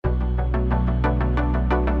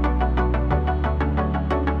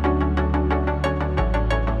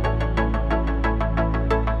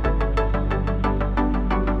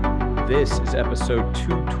This is episode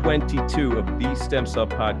 222 of the Stem Cell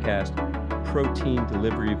Podcast, Protein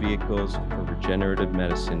Delivery Vehicles for Regenerative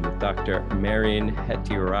Medicine with Dr. Marian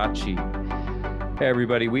Hettiaratchi. Hey,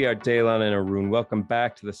 everybody, we are Daylon and Arun. Welcome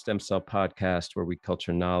back to the Stem Cell Podcast, where we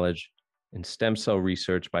culture knowledge in stem cell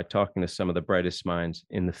research by talking to some of the brightest minds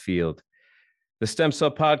in the field. The Stem Cell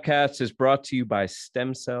Podcast is brought to you by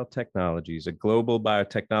Stem Cell Technologies, a global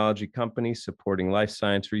biotechnology company supporting life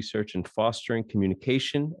science research and fostering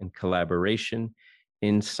communication and collaboration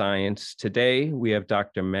in science. Today, we have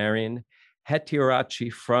Dr. Marian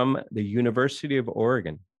Hettiaratchi from the University of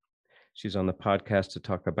Oregon. She's on the podcast to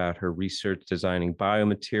talk about her research designing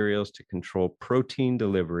biomaterials to control protein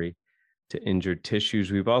delivery to injured tissues.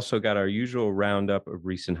 We've also got our usual roundup of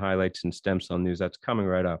recent highlights in stem cell news. That's coming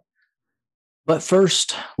right up. But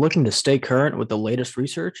first, looking to stay current with the latest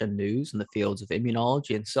research and news in the fields of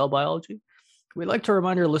immunology and cell biology, we'd like to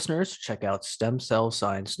remind our listeners to check out Stem Cell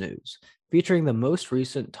Science News, featuring the most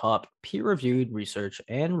recent top peer-reviewed research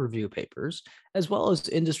and review papers, as well as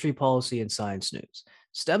industry policy and science news.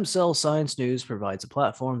 Stem Cell Science News provides a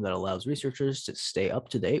platform that allows researchers to stay up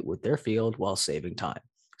to date with their field while saving time.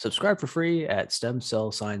 Subscribe for free at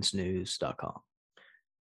stemcellsciencenews.com.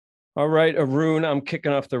 All right, Arun, I'm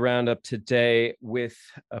kicking off the roundup today with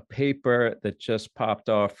a paper that just popped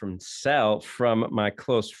off from Cell from my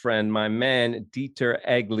close friend, my man, Dieter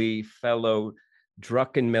Egli, fellow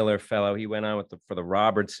Druckenmiller fellow. He went on for the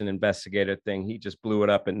Robertson investigator thing. He just blew it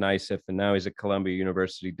up at NICEF, and now he's at Columbia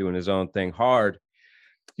University doing his own thing hard.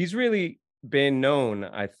 He's really been known,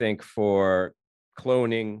 I think, for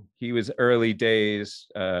cloning. He was early days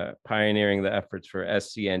pioneering the efforts for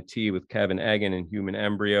SCNT with Kevin Egan in human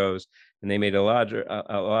embryos, and they made a lot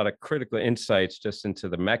of critical insights just into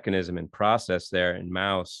the mechanism and process there in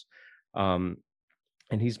mouse. And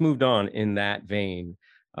he's moved on in that vein.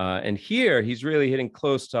 And here he's really hitting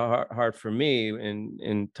close to heart for me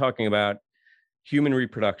in talking about human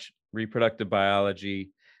reproductive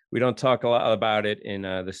biology. We don't talk a lot about it in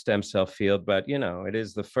the stem cell field, but, you know, it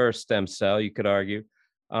is the first stem cell, you could argue.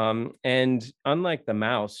 And unlike the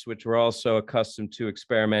mouse, which we're also accustomed to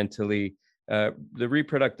experimentally, the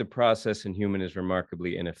reproductive process in human is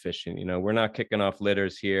remarkably inefficient. You know, we're not kicking off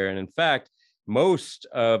litters here. And in fact, most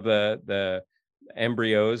of the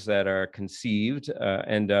embryos that are conceived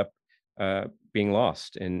end up being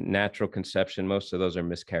lost in natural conception. Most of those are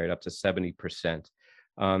miscarried, up to 70%.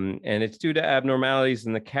 And it's due to abnormalities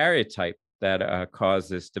in the karyotype that cause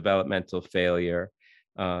this developmental failure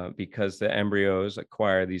because the embryos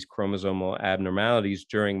acquire these chromosomal abnormalities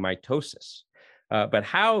during mitosis. But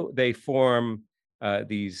how they form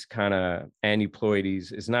these kind of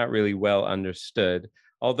aneuploidies is not really well understood.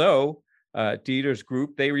 Although Dieter's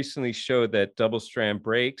group, they recently showed that double-strand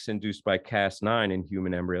breaks induced by Cas9 in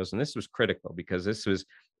human embryos. And this was critical because this was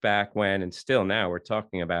back when, and still now, we're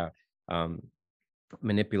talking about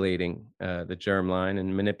manipulating the germline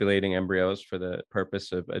and manipulating embryos for the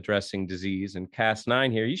purpose of addressing disease. And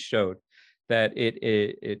Cas9 here, he showed that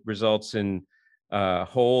it results in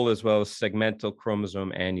whole as well as segmental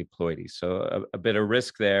chromosome aneuploidy. So a bit of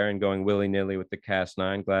risk there and going willy-nilly with the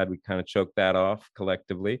Cas9. Glad we kind of choked that off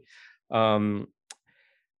collectively.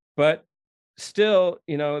 But still,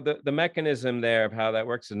 you know, the mechanism there of how that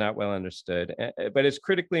works is not well understood. But it's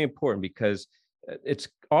critically important because it's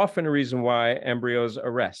often a reason why embryos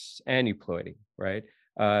arrest aneuploidy, right?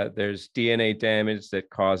 There's DNA damage that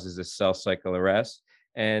causes a cell cycle arrest,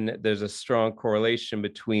 and there's a strong correlation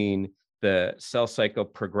between the cell cycle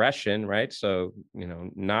progression, right? So, you know,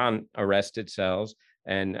 non-arrested cells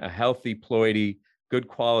and a healthy ploidy, good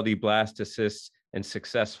quality blastocysts and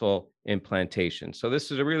successful implantation. So this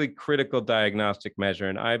is a really critical diagnostic measure.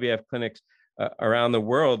 In IVF clinics around the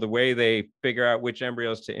world, the way they figure out which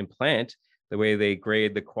embryos to implant, the way they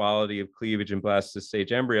grade the quality of cleavage and blastocyst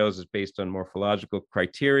stage embryos is based on morphological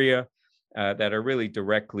criteria that are really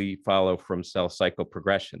directly follow from cell cycle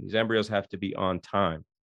progression. These embryos have to be on time.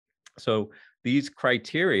 So these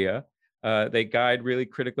criteria, they guide really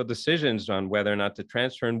critical decisions on whether or not to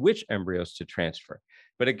transfer and which embryos to transfer.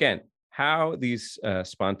 But again, how these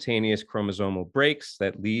spontaneous chromosomal breaks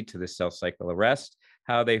that lead to the cell cycle arrest,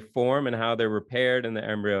 how they form and how they're repaired in the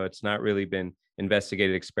embryo, it's not really been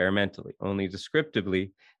investigated experimentally, only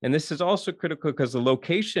descriptively. And this is also critical because the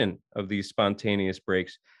location of these spontaneous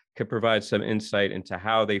breaks could provide some insight into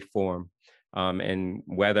how they form and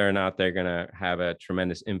whether or not they're going to have a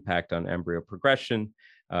tremendous impact on embryo progression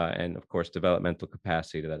and, of course, developmental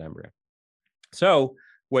capacity to that embryo. So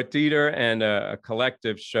what Dieter and a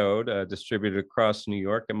collective showed, distributed across New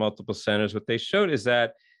York at multiple centers, what they showed is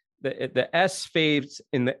that the S phase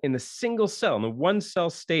in the single cell, in the one cell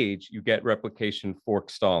stage, you get replication fork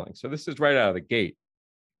stalling. So this is right out of the gate,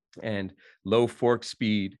 and low fork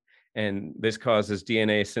speed. And this causes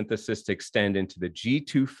DNA synthesis to extend into the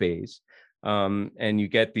G2 phase. And you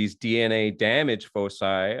get these DNA damage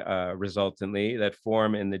foci resultantly that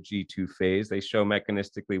form in the G2 phase. They show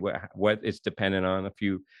mechanistically what it's dependent on, a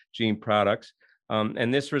few gene products.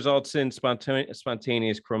 And this results in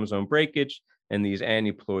spontaneous chromosome breakage and these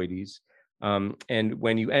aneuploidies. And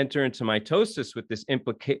when you enter into mitosis with this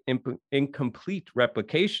incomplete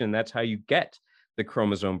replication, that's how you get the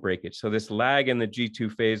chromosome breakage. So this lag in the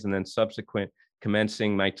G2 phase and then subsequent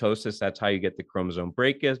commencing mitosis, that's how you get the chromosome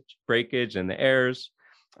breakage and the errors,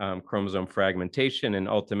 chromosome fragmentation, and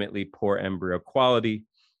ultimately poor embryo quality.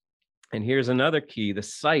 And here's another key: the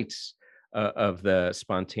sites of the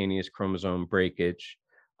spontaneous chromosome breakage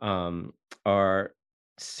are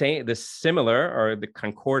the similar, or the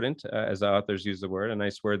concordant, as the authors use the word, a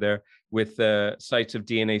nice word there, with the sites of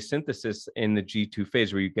DNA synthesis in the G2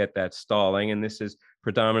 phase, where you get that stalling. And this is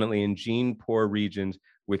predominantly in gene poor regions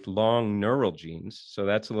with long neural genes. So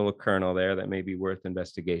that's a little kernel there that may be worth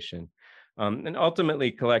investigation. And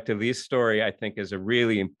ultimately, collectively, this story, I think, is a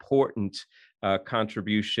really important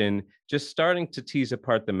contribution, just starting to tease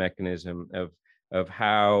apart the mechanism of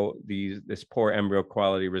how this poor embryo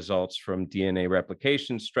quality results from DNA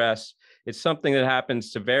replication stress. It's something that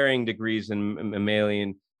happens to varying degrees in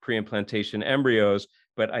mammalian pre-implantation embryos,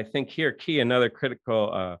 but I think here, another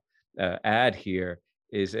critical add here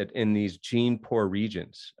is that in these gene poor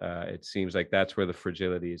regions, it seems like that's where the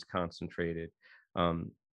fragility is concentrated.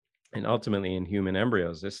 And ultimately, in human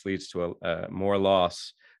embryos, this leads to more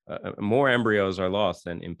loss. More embryos are lost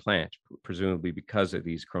than implant, presumably because of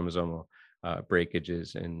these chromosomal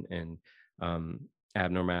breakages and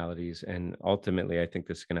abnormalities. And ultimately, I think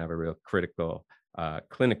this is going to have a real critical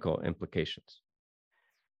clinical implications.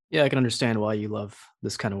 Yeah, I can understand why you love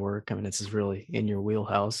this kind of work. I mean, this is really in your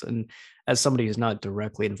wheelhouse. And as somebody who's not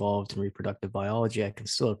directly involved in reproductive biology, I can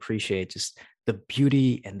still appreciate just the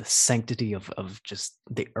beauty and the sanctity of just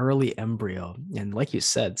the early embryo. And like you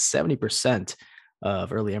said, 70%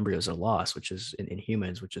 of early embryos are lost, which is in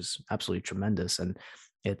humans, which is absolutely tremendous. And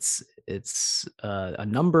it's a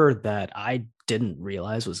number that I didn't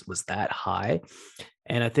realize was that high.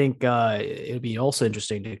 And I think it would be also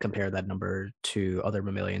interesting to compare that number to other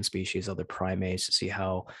mammalian species, other primates, to see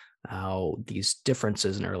how these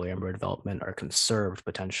differences in early embryo development are conserved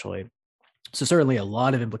potentially. So certainly a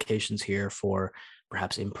lot of implications here for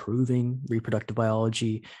perhaps improving reproductive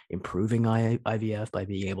biology, improving IVF by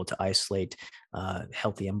being able to isolate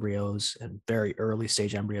healthy embryos and very early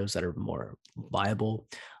stage embryos that are more viable.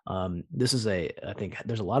 I think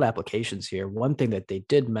there's a lot of applications here. One thing that they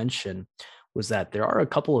did mention was that there are a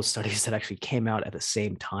couple of studies that actually came out at the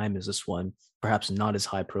same time as this one, perhaps not as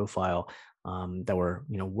high profile, that were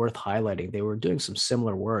worth highlighting. They were doing some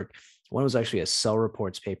similar work. One was actually a Cell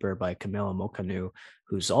Reports paper by Camilla Mokanu,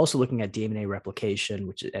 who's also looking at DNA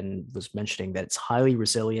replication, and was mentioning that it's highly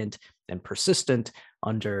resilient and persistent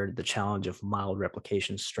under the challenge of mild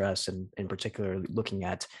replication stress, and in particular looking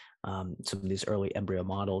at some of these early embryo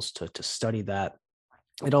models to study that.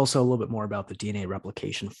 And also a little bit more about the DNA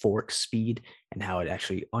replication fork speed and how it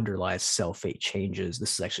actually underlies cell fate changes.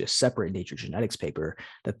 This is actually a separate Nature Genetics paper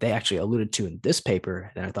that they actually alluded to in this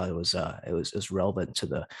paper, and I thought it was relevant to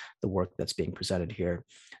the work that's being presented here.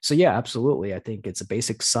 So yeah, absolutely. I think it's a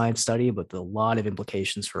basic science study, but a lot of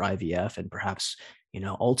implications for IVF, and perhaps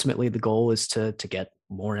ultimately the goal is to get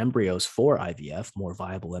more embryos for IVF, more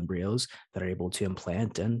viable embryos that are able to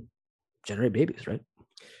implant and generate babies, right?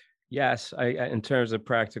 Yes, in terms of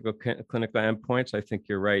practical clinical endpoints, I think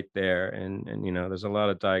you're right there. And there's a lot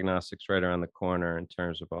of diagnostics right around the corner in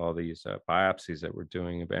terms of all these biopsies that we're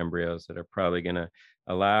doing of embryos that are probably going to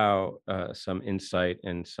allow some insight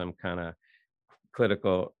and some kind of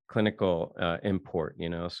clinical import.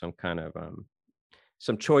 Some kind of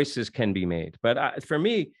some choices can be made. But for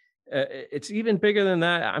me, it's even bigger than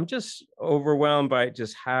that. I'm just overwhelmed by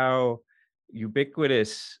just how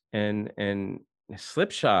ubiquitous and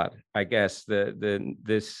slipshod, I guess,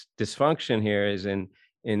 this dysfunction here is in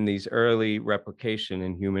these early replication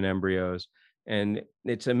in human embryos. And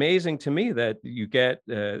it's amazing to me that you get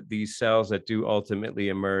these cells that do ultimately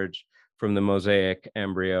emerge from the mosaic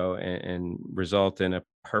embryo and result in a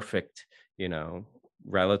perfect,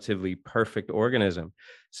 relatively perfect organism.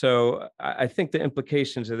 So I think the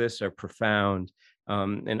implications of this are profound.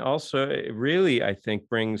 And also, it really, I think,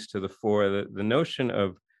 brings to the fore the notion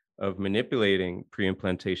of manipulating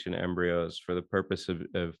pre-implantation embryos for the purpose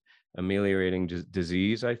of ameliorating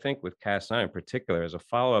disease, I think, with Cas9 in particular. As a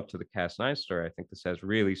follow-up to the Cas9 story, I think this has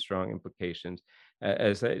really strong implications,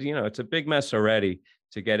 as that, it's a big mess already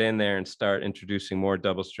to get in there and start introducing more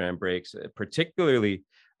double-strand breaks, particularly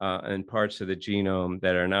in parts of the genome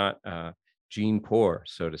that are not gene poor,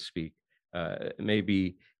 so to speak.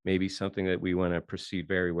 Maybe something that we want to proceed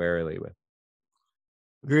very warily with.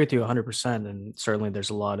 Agree with you 100%. And certainly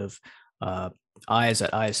there's a lot of uh, eyes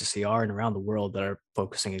at ISSCR and around the world that are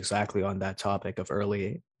focusing exactly on that topic of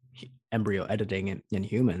early embryo editing in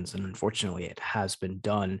humans. And unfortunately, it has been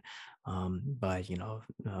done by,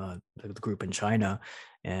 the group in China.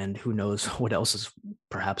 And who knows what else is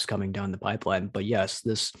perhaps coming down the pipeline. But yes,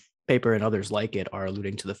 this paper and others like it are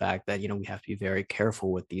alluding to the fact that, we have to be very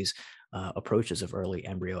careful with these approaches of early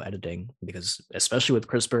embryo editing, because especially with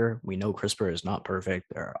CRISPR, we know CRISPR is not perfect.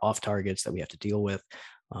 There are off targets that we have to deal with,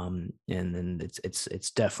 and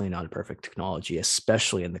it's definitely not a perfect technology,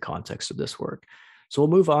 especially in the context of this work. So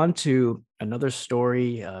we'll move on to another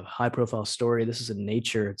story, a high-profile story. This is in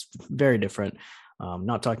Nature. It's very different.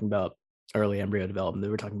 Not talking about early embryo development.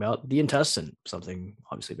 We're talking about the intestine, something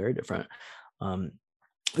obviously very different.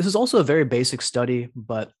 This is also a very basic study,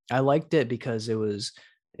 but I liked it because it was,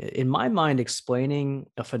 in my mind, explaining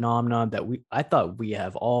a phenomenon that I thought we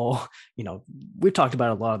have all, we've talked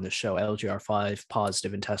about a lot on the show: LGR5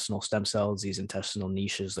 positive intestinal stem cells, these intestinal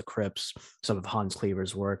niches, the crypts, some of Hans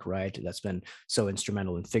Cleaver's work, right? That's been so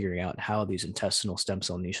instrumental in figuring out how these intestinal stem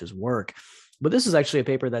cell niches work. But this is actually a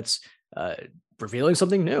paper that's revealing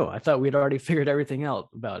something new. I thought we'd already figured everything out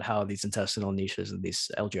about how these intestinal niches and these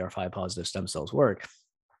LGR5 positive stem cells work.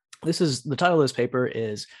 The title of this paper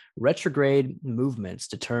is Retrograde Movements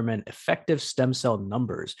Determine Effective Stem Cell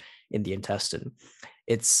Numbers in the Intestine.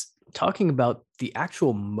 It's talking about the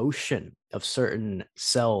actual motion of certain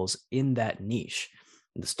cells in that niche,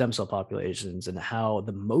 the stem cell populations, and how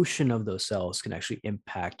the motion of those cells can actually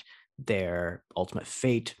impact their ultimate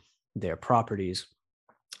fate, their properties.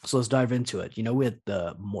 So let's dive into it. With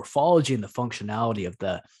the morphology and the functionality of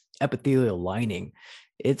the epithelial lining,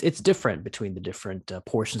 it's different between the different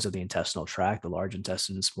portions of the intestinal tract, the large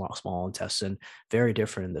intestine, small intestine, very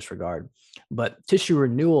different in this regard. But tissue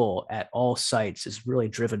renewal at all sites is really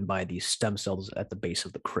driven by these stem cells at the base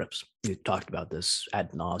of the crypts. We've talked about this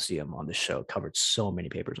ad nauseum on the show, covered so many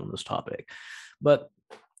papers on this topic. But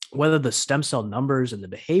whether the stem cell numbers and the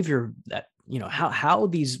behavior that, how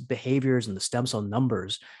these behaviors and the stem cell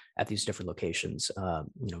numbers at these different locations,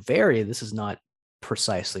 vary, this is not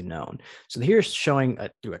precisely known. So here's showing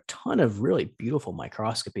through a ton of really beautiful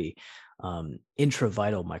microscopy,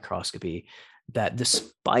 intravital microscopy, that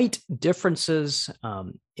despite differences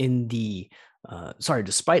despite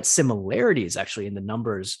similarities actually in the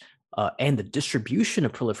numbers and the distribution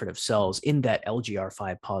of proliferative cells in that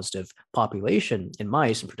LGR5 positive population, in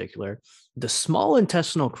mice in particular, the small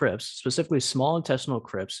intestinal crypts, specifically small intestinal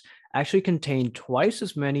crypts, actually contain twice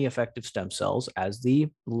as many effective stem cells as the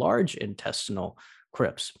large intestinal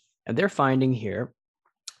crypts. And they're finding here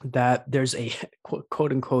that there's a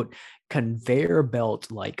quote unquote conveyor belt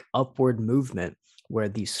like upward movement where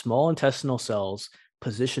these small intestinal cells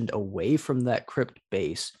positioned away from that crypt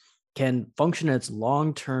base can function as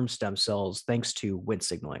long-term stem cells thanks to Wnt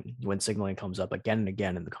signaling. Wnt signaling comes up again and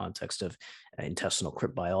again in the context of intestinal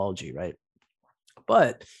crypt biology, right?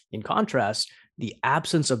 But in contrast, the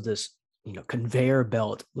absence of this conveyor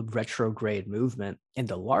belt retrograde movement in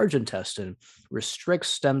the large intestine restricts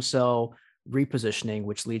stem cell repositioning,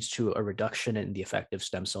 which leads to a reduction in the effective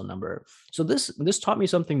stem cell number. So this taught me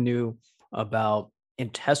something new about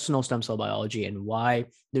intestinal stem cell biology and why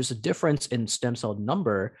there's a difference in stem cell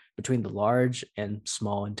number between the large and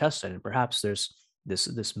small intestine. And perhaps there's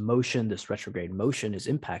this motion, this retrograde motion is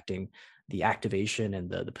impacting the activation and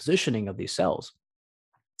the positioning of these cells.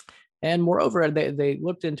 And moreover, they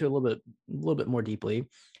looked into a little bit more deeply.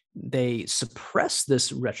 They suppressed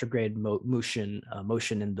this retrograde motion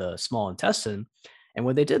in the small intestine. And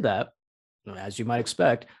when they did that, as you might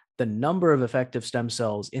expect, the number of effective stem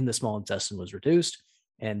cells in the small intestine was reduced,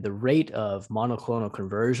 and the rate of monoclonal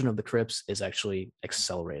conversion of the crypts is actually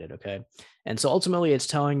accelerated, okay? And so ultimately, it's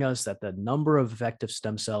telling us that the number of effective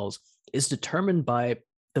stem cells is determined by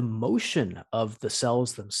the motion of the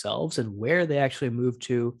cells themselves and where they actually move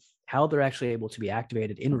to, how they're actually able to be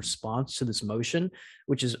activated in response to this motion,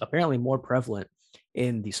 which is apparently more prevalent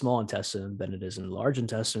in the small intestine than it is in the large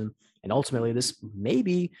intestine. And ultimately, this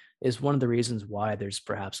maybe is one of the reasons why there's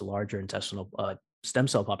perhaps a larger intestinal stem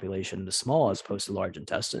cell population in the small as opposed to large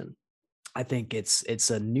intestine. I think it's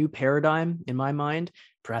a new paradigm in my mind,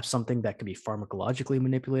 perhaps something that could be pharmacologically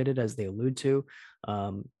manipulated, as they allude to,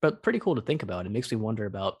 but pretty cool to think about. It makes me wonder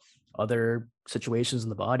about other situations in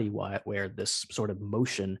the body where this sort of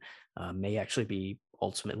motion may actually be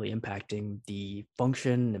ultimately impacting the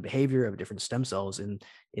function and behavior of different stem cells in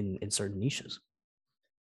certain niches.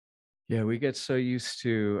 Yeah, we get so used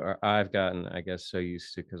to, or I've gotten, I guess, so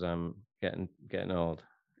used to, because I'm getting old,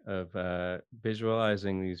 of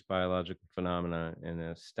visualizing these biological phenomena in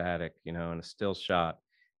a static, in a still shot.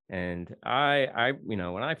 And when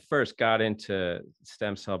I first got into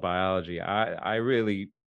stem cell biology, I really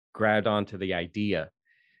grabbed onto the idea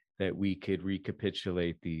that we could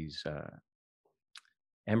recapitulate these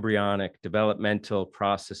embryonic developmental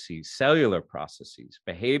processes, cellular processes,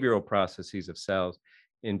 behavioral processes of cells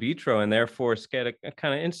in vitro, and therefore get a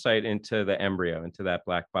kind of insight into the embryo, into that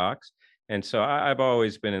black box. And so I've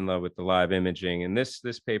always been in love with the live imaging, and this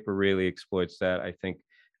paper really exploits that, I think,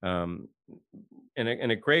 um,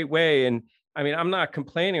 in a great way. And I mean, I'm not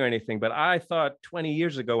complaining or anything, but I thought 20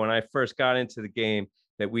 years ago when I first got into the game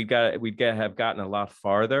that have gotten a lot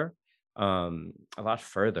further,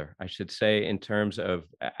 I should say, in terms of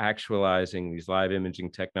actualizing these live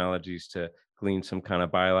imaging technologies to glean some kind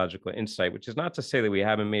of biological insight, which is not to say that we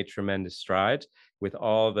haven't made tremendous strides with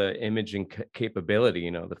all the imaging capability,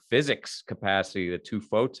 the physics capacity, the two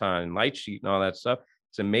photon light sheet and all that stuff.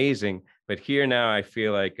 It's amazing. But here now, I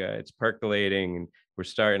feel like it's percolating, and we're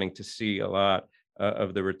starting to see a lot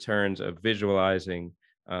of the returns of visualizing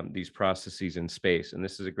these processes in space. And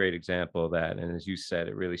this is a great example of that. And as you said,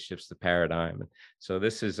 it really shifts the paradigm. And so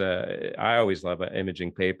this is I always love an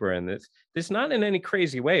imaging paper, and this not in any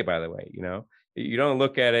crazy way, by the way. You don't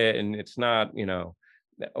look at it and it's not,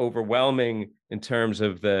 overwhelming in terms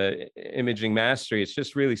of the imaging mastery. It's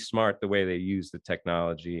just really smart the way they use the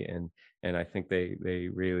technology. And I think they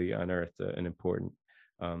really unearthed an important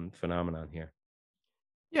phenomenon here.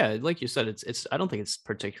 Yeah, like you said, it's I don't think it's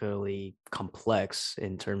particularly complex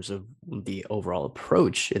in terms of the overall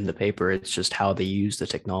approach in the paper. It's just how they use the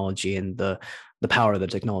technology and the power of the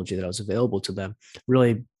technology that was available to them.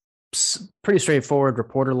 Really pretty straightforward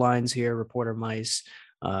reporter lines here, reporter mice,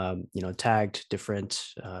 tagged different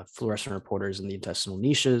fluorescent reporters in the intestinal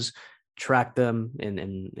niches, track them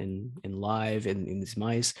in live in these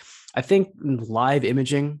mice. I think live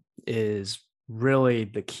imaging is really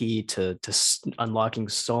the key to unlocking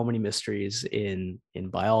so many mysteries in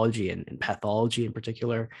biology and pathology in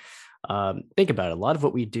particular. Think about it. A lot of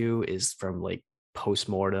what we do is from like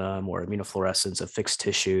postmortem or immunofluorescence of fixed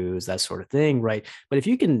tissues, that sort of thing, right? But if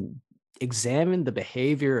you can examine the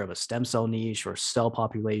behavior of a stem cell niche or cell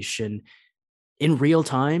population in real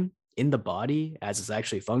time in the body as it's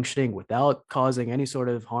actually functioning without causing any sort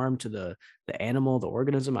of harm to the animal, the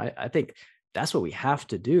organism, I think that's what we have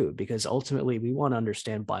to do, because ultimately we want to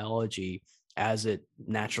understand biology as it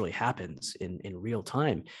naturally happens in real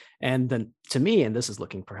time. And then to me, and this is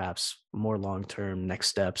looking perhaps more long term next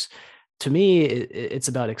steps, to me, it's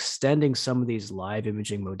about extending some of these live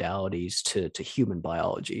imaging modalities to human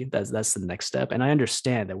biology. That's the next step. And I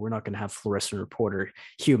understand that we're not going to have fluorescent reporter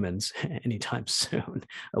humans anytime soon,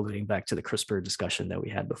 alluding back to the CRISPR discussion that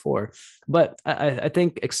we had before. But I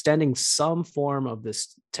think extending some form of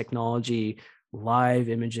this technology, live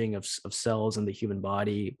imaging of cells in the human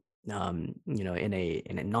body, in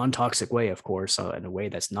a non-toxic way, of course, in a way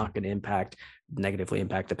that's not going to negatively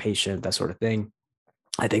impact the patient, that sort of thing.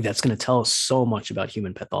 I think that's going to tell us so much about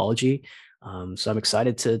human pathology. So I'm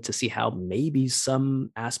excited to see how maybe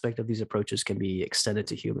some aspect of these approaches can be extended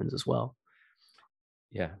to humans as well.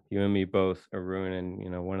 Yeah, you and me both, Arun.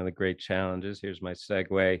 And one of the great challenges, here's my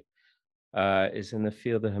segue, is in the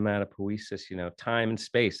field of hematopoiesis. Time and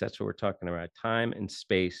space. That's what we're talking about. Time and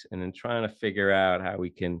space, and then trying to figure out how we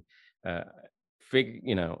can uh,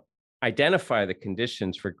 figure, identify the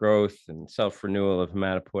conditions for growth and self-renewal of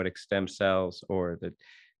hematopoietic stem cells, or the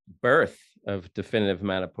birth of definitive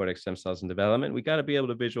hematopoietic stem cells in development. We got to be able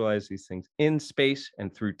to visualize these things in space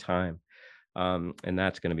and through time. And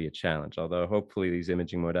that's going to be a challenge, although hopefully these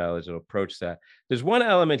imaging modalities will approach that. There's one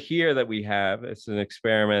element here that we have. It's an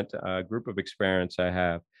experiment, a group of experiments I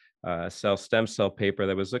have, a stem cell paper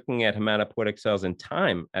that was looking at hematopoietic cells in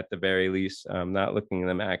time at the very least, not looking at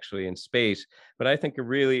them actually in space, but I think a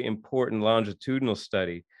really important longitudinal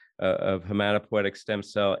study of hematopoietic stem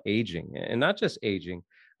cell aging, and not just aging,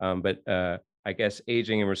 but I guess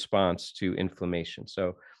aging in response to inflammation.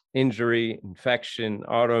 So injury, infection,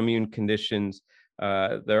 autoimmune conditions,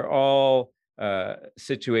 they're all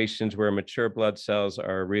situations where mature blood cells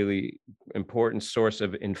are a really important source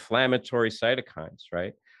of inflammatory cytokines,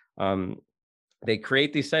 right? Um, they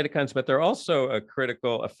create these cytokines, but they're also a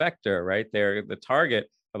critical effector, right? They're the target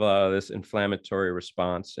of a lot of this inflammatory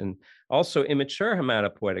response. And also immature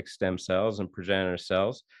hematopoietic stem cells and progenitor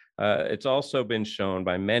cells It's also been shown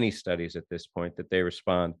by many studies at this point that they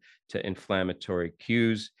respond to inflammatory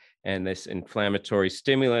cues, and this inflammatory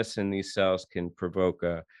stimulus in these cells can provoke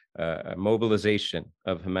a mobilization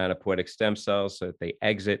of hematopoietic stem cells so that they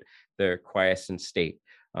exit their quiescent state,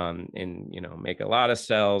 and make a lot of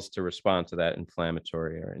cells to respond to that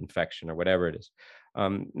inflammatory or infection or whatever it is.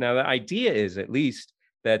 Now, the idea is at least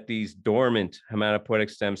that these dormant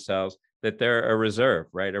hematopoietic stem cells, that they're a reserve,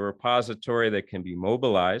 right? A repository that can be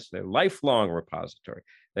mobilized, a lifelong repository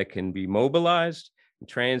that can be mobilized and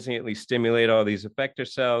transiently stimulate all these effector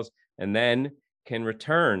cells and then can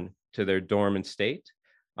return to their dormant state.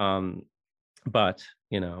 But,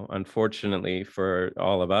 unfortunately for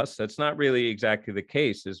all of us, that's not really exactly the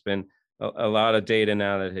case. There's been a lot of data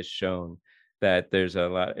now that has shown that there's a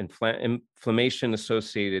lot of inflammation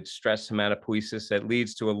associated stress hematopoiesis that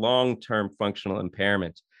leads to a long-term functional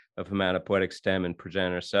impairment of hematopoietic stem and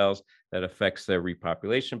progenitor cells that affects their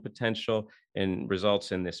repopulation potential and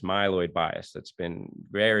results in this myeloid bias that's been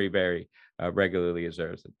very, very regularly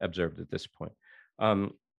observed at this point.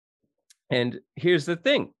 And here's the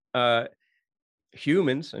thing.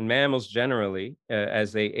 Humans and mammals generally,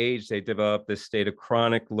 as they age, they develop this state of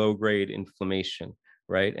chronic low-grade inflammation,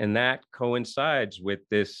 right? And that coincides with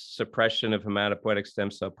this suppression of hematopoietic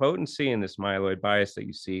stem cell potency and this myeloid bias that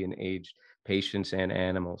you see in aged patients and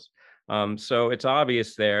animals. So it's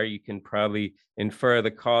obvious there. You can probably infer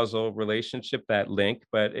the causal relationship, that link,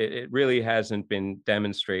 but it really hasn't been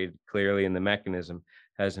demonstrated clearly, and the mechanism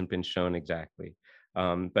hasn't been shown exactly.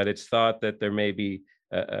 But it's thought that there may be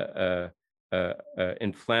a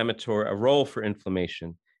role for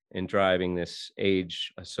inflammation in driving this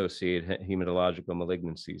age-associated hematological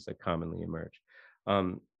malignancies that commonly emerge.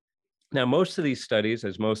 Now, most of these studies,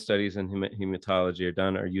 as most studies in hematology are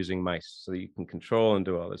done, are using mice so that you can control and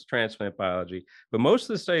do all this transplant biology. But most of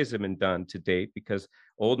the studies have been done to date, because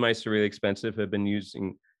old mice are really expensive, have been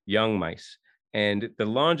using young mice. And the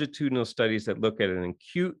longitudinal studies that look at an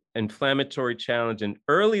acute inflammatory challenge in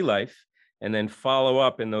early life and then follow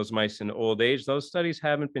up in those mice in old age, those studies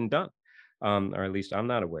haven't been done, or at least I'm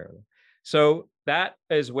not aware of them. So that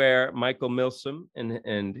is where Michael Milsom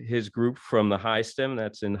and his group from the HiStem,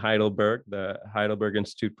 that's in Heidelberg, the Heidelberg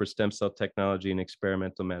Institute for Stem Cell Technology and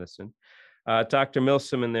Experimental Medicine. Dr.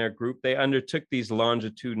 Milsom and their group, they undertook these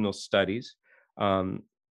longitudinal studies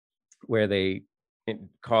where they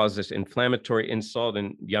caused this inflammatory insult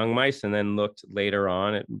in young mice and then looked later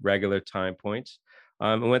on at regular time points.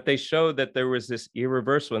 And what they showed that there was this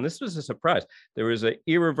irreversible, and this was a surprise, there was an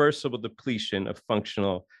irreversible depletion of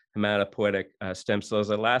functional hematopoietic stem cells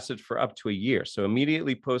that lasted for up to a year. So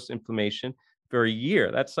immediately post-inflammation for a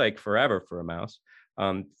year, that's like forever for a mouse,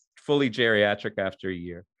 fully geriatric after a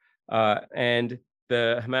year. And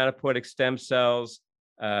the hematopoietic stem cells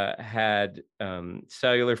had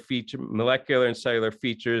molecular and cellular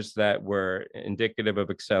features that were indicative of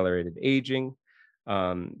accelerated aging.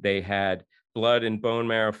 They had blood and bone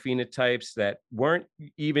marrow phenotypes that weren't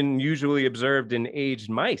even usually observed in aged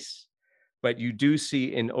mice, but you do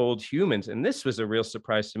see in old humans. And this was a real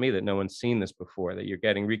surprise to me, that no one's seen this before, that you're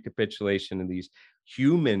getting recapitulation of these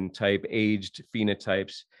human type aged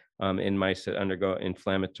phenotypes in mice that undergo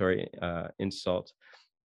inflammatory insult.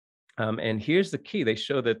 And here's the key. They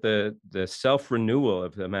show that the self-renewal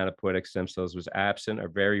of the hematopoietic stem cells was absent or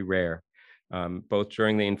very rare, both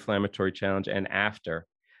during the inflammatory challenge and after.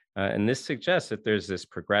 And this suggests that there's this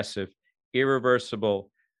progressive,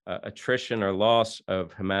 irreversible attrition or loss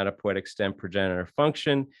of hematopoietic stem progenitor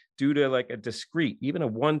function due to like a discrete, even a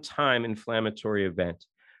one-time inflammatory event.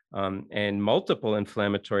 And multiple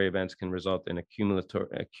inflammatory events can result in a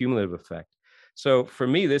cumulative effect. So for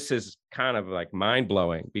me, this is kind of like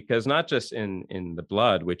mind-blowing, because not just in the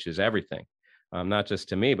blood, which is everything, not just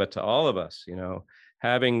to me, but to all of us,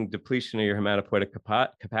 having depletion of your hematopoietic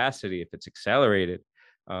capacity, if it's accelerated,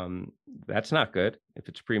 that's not good. If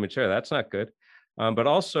it's premature, that's not good. But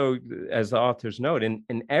also, as the authors note,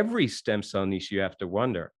 in every stem cell niche, you have to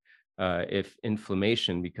wonder if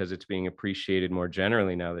inflammation, because it's being appreciated more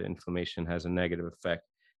generally now that inflammation has a negative effect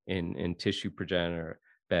in tissue progenitor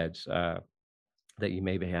beds, that you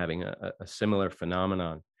may be having a similar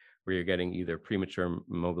phenomenon where you're getting either premature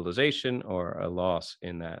mobilization or a loss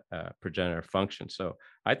in that progenitor function. So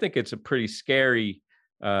I think it's a pretty scary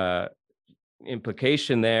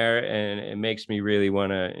implication there, and it makes me really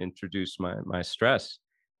want to introduce my stress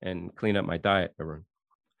and clean up my diet, Arun.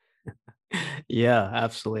 Yeah,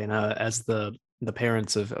 absolutely. And as the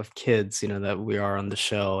parents of kids, that we are on the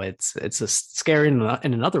show, it's a scary in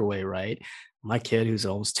another way, right? my kid, who's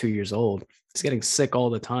almost 2 years old, is getting sick all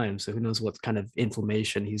the time. So who knows what kind of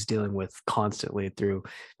inflammation he's dealing with constantly through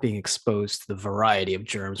being exposed to the variety of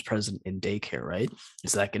germs present in daycare, right?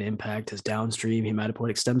 Is that going to impact his downstream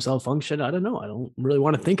hematopoietic stem cell function? I don't know. I don't really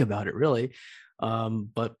want to think about it, really.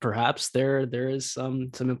 But perhaps there is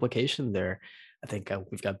some implication there. I think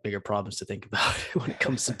we've got bigger problems to think about when it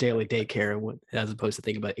comes to daily daycare, as opposed to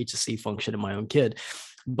thinking about HSC function in my own kid.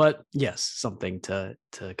 But yes, something to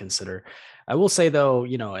consider. I will say though,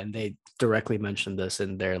 and they directly mentioned this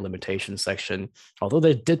in their limitations section, although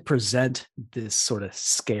they did present this sort of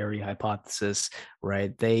scary hypothesis,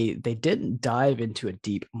 right? They didn't dive into a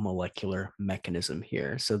deep molecular mechanism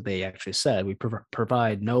here. So they actually said we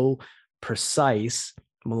provide no precise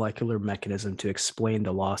molecular mechanism to explain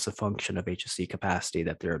the loss of function of HSC capacity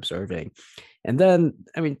that they're observing. And then,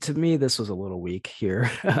 I mean, to me, this was a little weak here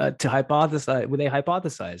to hypothesize. When they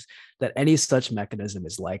hypothesize that any such mechanism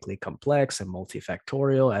is likely complex and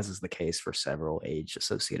multifactorial, as is the case for several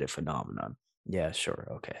age-associated phenomenon. Yeah, sure,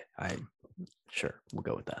 okay, sure, we'll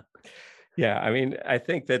go with that. Yeah, I mean, I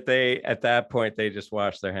think that they, at that point, they just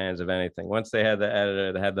washed their hands of anything. Once they had the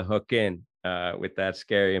editor, they had the hook in with that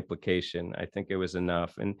scary implication. I think it was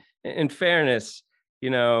enough. And in fairness,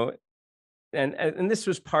 and this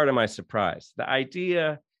was part of my surprise. The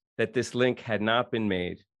idea that this link had not been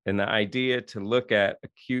made, and the idea to look at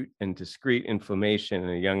acute and discrete inflammation in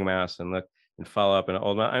a young mouse and look and follow up in an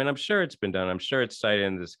old mouse. I mean, I'm sure it's been done. I'm sure it's cited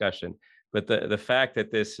in the discussion. But the fact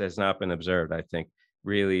that this has not been observed, I think,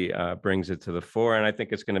 really brings it to the fore. And I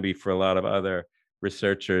think it's going to be for a lot of other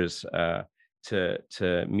researchers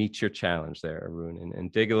to meet your challenge there, Arun,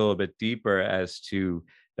 and dig a little bit deeper as to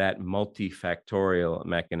that multifactorial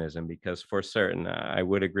mechanism, because for certain, I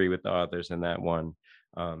would agree with the authors in that one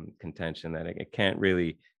contention that it can't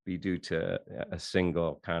really be due to a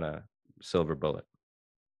single kind of silver bullet.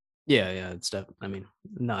 Yeah, it's definitely, I mean,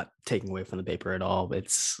 not taking away from the paper at all.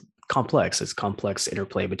 It's complex. It's complex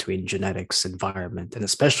interplay between genetics, environment, and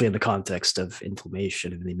especially in the context of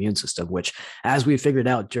inflammation in the immune system, which, as we figured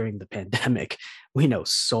out during the pandemic, we know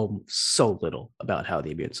so little about how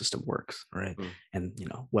the immune system works, right? And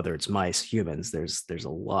whether it's mice, humans, there's a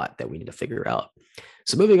lot that we need to figure out.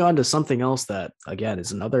 So moving on to something else that again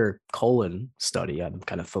is another colon study. I'm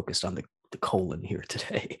kind of focused on the colon here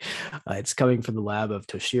today. It's coming from the lab of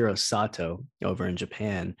Toshiro Sato over in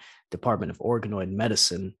Japan, Department of Organoid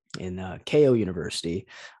Medicine in Keio University.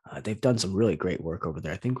 They've done some really great work over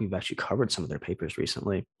there. I think we've actually covered some of their papers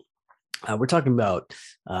recently. We're talking about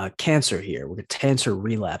cancer here. We're cancer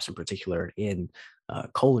relapse in particular in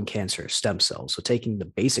colon cancer stem cells. So taking the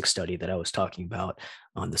basic study that I was talking about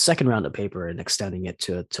on the second round of paper and extending it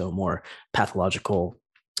to a more pathological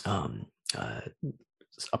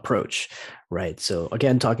approach, right? So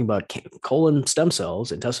again, talking about colon stem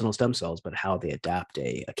cells, intestinal stem cells, but how they adapt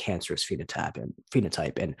a cancerous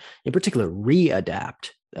phenotype, and in particular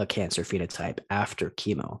readapt a cancer phenotype after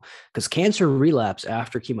chemo, because cancer relapse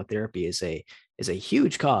after chemotherapy is a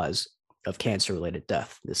huge cause of cancer-related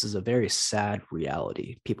death. This is a very sad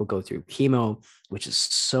reality. People go through chemo, which is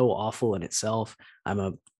so awful in itself. I'm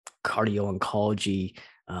a cardio-oncology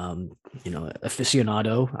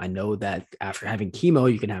aficionado. I know that after having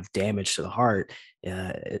chemo, you can have damage to the heart,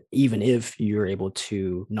 even if you're able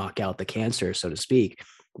to knock out the cancer, so to speak.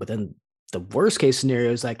 But then the worst case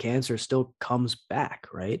scenario is that cancer still comes back,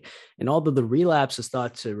 right? And although the relapse is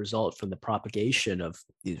thought to result from the propagation of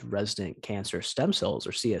these resident cancer stem cells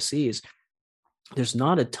or CSCs, there's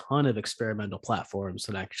not a ton of experimental platforms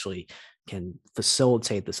that actually can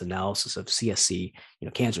facilitate this analysis of CSC,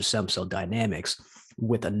 cancer stem cell dynamics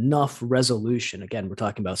with enough resolution. Again, we're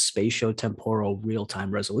talking about spatiotemporal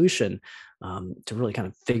real-time resolution to really kind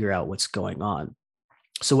of figure out what's going on.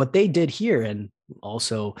 So what they did here, and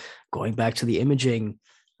also going back to the imaging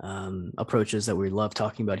approaches that we love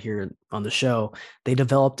talking about here on the show, they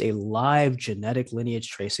developed a live genetic lineage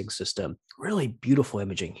tracing system, really beautiful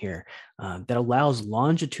imaging here, that allows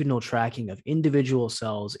longitudinal tracking of individual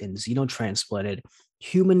cells in xenotransplanted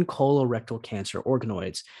human colorectal cancer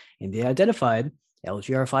organoids. And they identified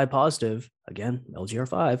LGR5 positive, again,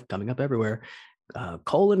 LGR5 coming up everywhere,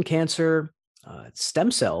 colon cancer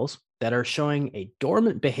stem cells that are showing a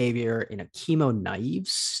dormant behavior in a chemo-naive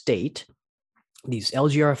state. These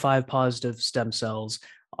LGR5 positive stem cells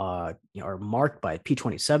are marked by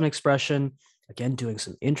P27 expression, again, doing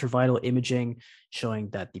some intravital imaging, showing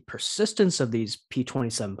that the persistence of these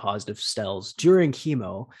P27 positive cells during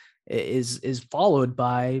chemo is followed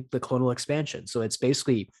by the clonal expansion. So it's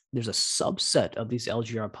basically, there's a subset of these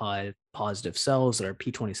LGR5 positive cells that are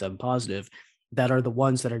P27 positive that are the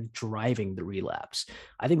ones that are driving the relapse.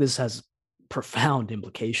 I think this has profound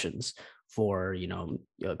implications for,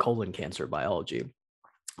 colon cancer biology.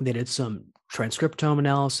 They did some transcriptome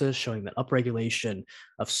analysis showing that upregulation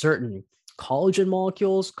of certain collagen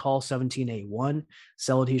molecules, col17A1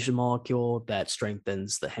 cell adhesion molecule that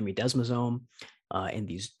strengthens the hemidesmosome, in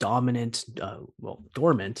these dormant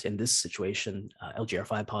in this situation,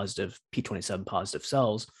 LGR5 positive, P27 positive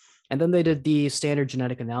cells. And then they did the standard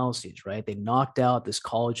genetic analyses, right? They knocked out this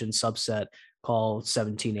collagen subset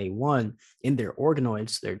col17A1 in their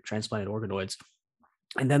organoids, their transplanted organoids,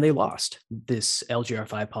 and then they lost this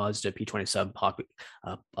LGR5 positive P27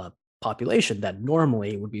 population that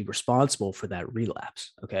normally would be responsible for that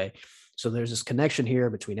relapse. Okay. So there's this connection here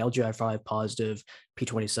between LGR5 positive,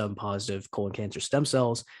 P27 positive colon cancer stem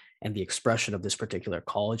cells and the expression of this particular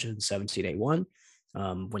collagen 17A1.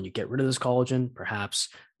 When you get rid of this collagen, perhaps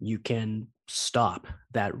you can stop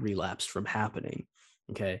that relapse from happening.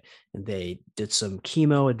 Okay. And they did some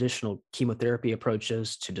additional chemotherapy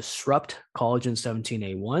approaches to disrupt collagen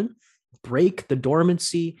 17A1, break the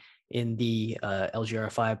dormancy in the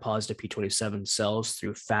LGR5 positive P27 cells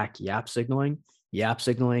through FAK-YAP signaling. YAP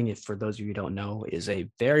signaling, if for those of you who don't know, is a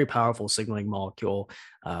very powerful signaling molecule,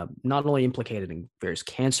 not only implicated in various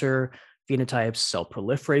cancer phenotypes, cell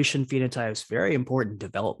proliferation phenotypes, very important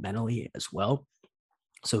developmentally as well.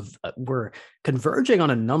 So we're converging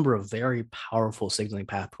on a number of very powerful signaling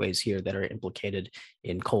pathways here that are implicated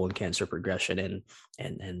in colon cancer progression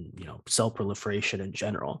and cell proliferation in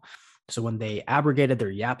general. So when they abrogated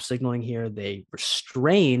their YAP signaling here, they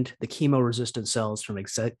restrained the chemo-resistant cells from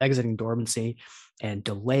exiting dormancy and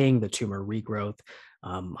delaying the tumor regrowth,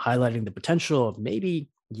 highlighting the potential of maybe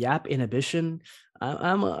YAP inhibition.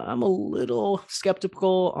 I'm a little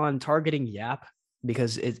skeptical on targeting YAP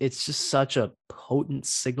because it's just such a potent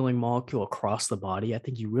signaling molecule across the body. I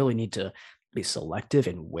think you really need to be selective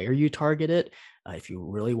in where you target it if you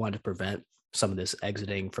really want to prevent some of this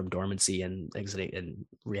exiting from dormancy and exiting and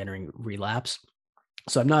re-entering relapse.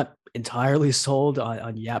 So I'm not entirely sold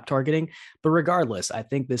on YAP targeting, but regardless, I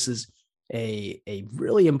think this is a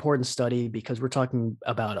really important study because we're talking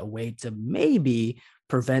about a way to maybe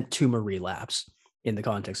prevent tumor relapse in the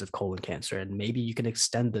context of colon cancer. And maybe you can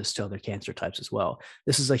extend this to other cancer types as well.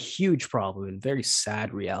 This is a huge problem and very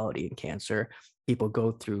sad reality in cancer. People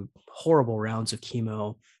go through horrible rounds of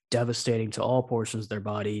chemo, devastating to all portions of their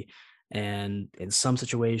body. And in some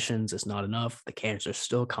situations, it's not enough. The cancer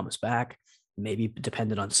still comes back, maybe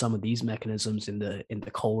dependent on some of these mechanisms in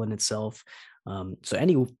the colon itself. So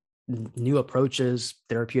any new approaches,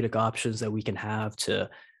 therapeutic options that we can have to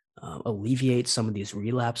alleviate some of these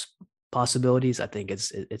relapse possibilities, I think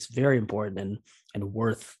it's very important and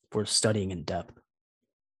worth studying in depth.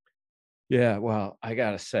 Yeah, well, I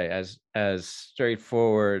gotta say, as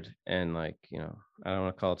straightforward and I don't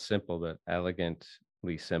want to call it simple, but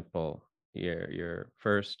elegantly simple. Your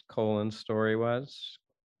first colon story was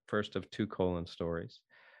first of two colon stories.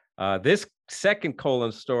 This second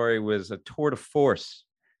colon story was a tour de force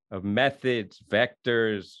of methods,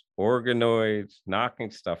 vectors, organoids,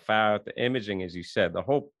 knocking stuff out. The imaging, as you said, the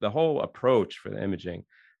whole approach for the imaging,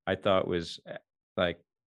 I thought was like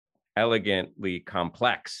elegantly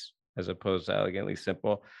complex as opposed to elegantly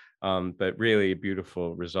simple, but really a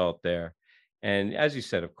beautiful result there. And as you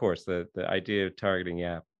said, of course, the idea of targeting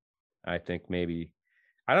YAP, I think maybe,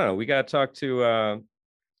 I don't know, we got to talk to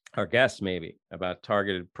our guests maybe about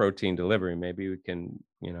targeted protein delivery. Maybe we can,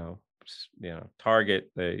 target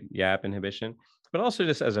the YAP inhibition, but also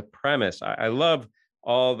just as a premise, I love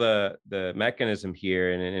all the mechanism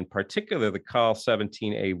here, and in particular the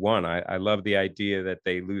col17A1. I love the idea that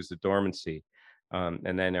they lose the dormancy,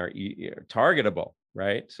 and then are targetable,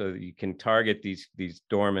 right? So you can target these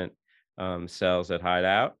dormant cells that hide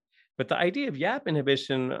out. But the idea of YAP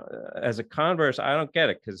inhibition as a converse, I don't get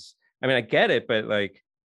it, because I get it, but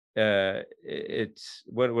it's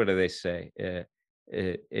what do they say?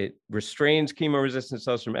 It restrains chemo-resistant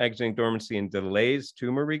cells from exiting dormancy and delays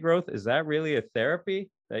tumor regrowth. Is that really a therapy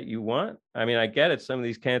that you want? I get it. Some of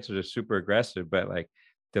these cancers are super aggressive, but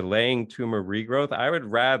delaying tumor regrowth, I would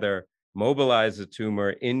rather mobilize the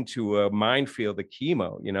tumor into a minefield of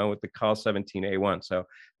chemo, with the col17A1. So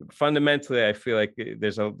fundamentally, I feel like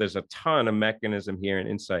there's a ton of mechanism here and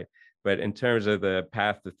insight, but in terms of the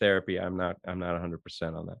path to therapy, I'm not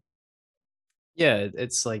 100% on that. Yeah,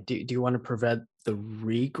 it's like, do you want to prevent the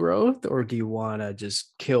regrowth or do you want to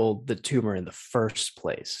just kill the tumor in the first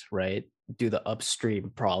place, right? Do the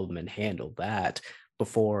upstream problem and handle that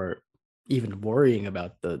before even worrying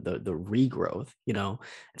about the regrowth,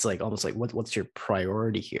 It's like almost like what's your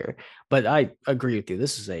priority here? But I agree with you.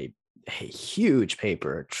 This is a huge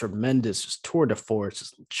paper, tremendous just tour de force,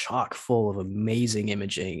 just chock full of amazing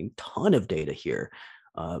imaging, ton of data here.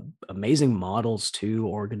 amazing models too,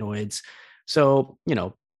 organoids. So,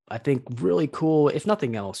 I think really cool, if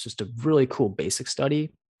nothing else, just a really cool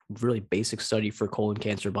really basic study for colon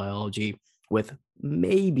cancer biology with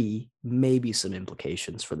maybe some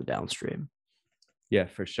implications for the downstream. Yeah,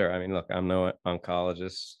 for sure. I mean, look, I'm no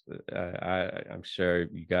oncologist. I'm sure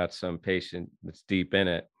you got some patient that's deep in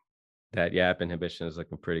it. That YAP inhibition is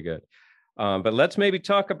looking pretty good. But let's maybe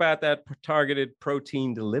talk about that targeted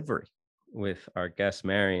protein delivery with our guest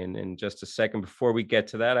Marian in just a second. Before we get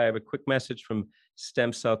to that, I have a quick message from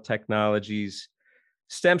Stem Cell Technologies.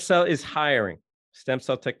 Stem Cell is hiring. Stem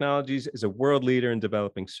Cell Technologies is a world leader in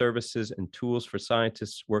developing services and tools for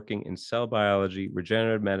scientists working in cell biology,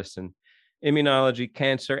 regenerative medicine, immunology,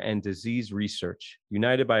 cancer, and disease research,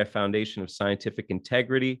 united by a foundation of scientific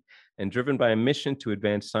integrity and driven by a mission to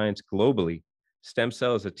advance science globally. Stem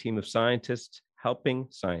Cell is a team of scientists helping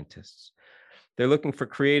scientists. They're looking for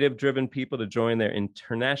creative, driven people to join their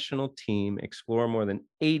international team, explore more than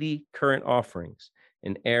 80 current offerings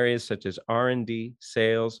in areas such as R&D,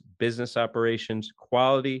 sales, business operations,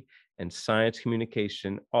 quality, and science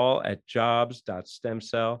communication, all at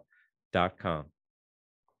jobs.stemcell.com.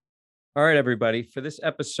 All right, everybody. For this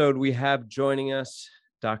episode, we have joining us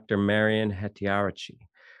Dr. Marian Hettiaratchi,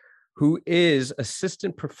 who is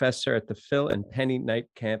assistant professor at the Phil and Penny Knight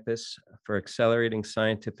campus for accelerating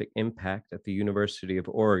scientific impact at the University of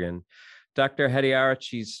Oregon. Dr.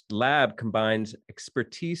 Hettiaratchi's lab combines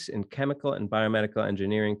expertise in chemical and biomedical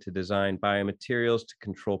engineering to design biomaterials to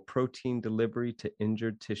control protein delivery to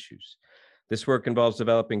injured tissues. This work involves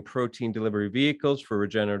developing protein delivery vehicles for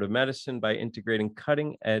regenerative medicine by integrating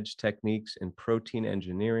cutting-edge techniques in protein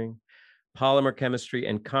engineering, polymer chemistry,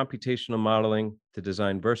 and computational modeling to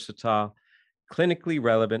design versatile, clinically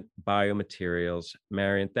relevant biomaterials.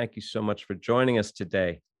 Marian, thank you so much for joining us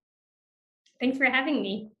today. Thanks for having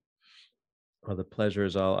me. Well, the pleasure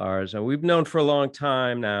is all ours. And we've known for a long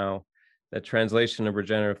time now that translation of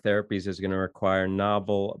regenerative therapies is going to require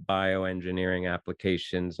novel bioengineering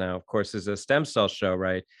applications. Now, of course, this is a stem cell show,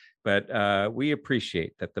 right? But we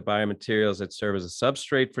appreciate that the biomaterials that serve as a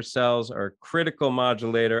substrate for cells are a critical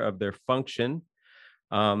modulator of their function.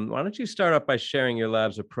 Why don't you start off by sharing your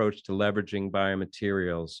lab's approach to leveraging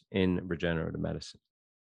biomaterials in regenerative medicine?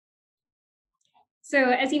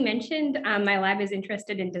 So as you mentioned, my lab is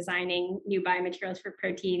interested in designing new biomaterials for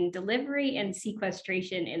protein delivery and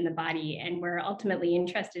sequestration in the body, and we're ultimately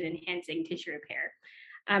interested in enhancing tissue repair.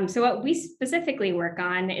 So what we specifically work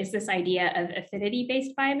on is this idea of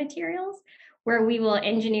affinity-based biomaterials, where we will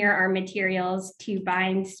engineer our materials to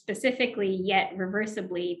bind specifically yet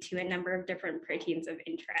reversibly to a number of different proteins of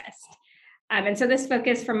interest. And so this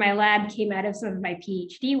focus from my lab came out of some of my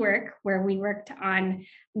PhD work, where we worked on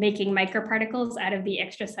making microparticles out of the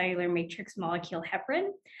extracellular matrix molecule heparin,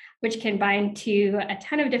 which can bind to a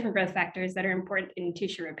ton of different growth factors that are important in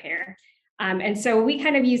tissue repair. And so we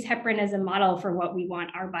kind of use heparin as a model for what we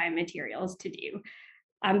want our biomaterials to do.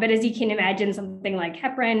 But as you can imagine, something like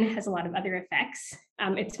heparin has a lot of other effects.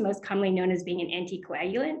 It's most commonly known as being an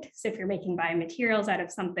anticoagulant. So if you're making biomaterials out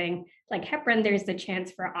of something like heparin, there's the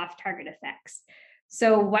chance for off-target effects.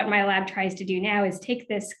 So what my lab tries to do now is take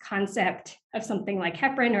this concept of something like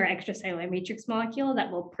heparin or extracellular matrix molecule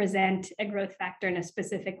that will present a growth factor in a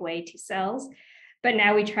specific way to cells. But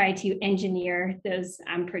now we try to engineer those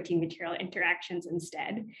protein material interactions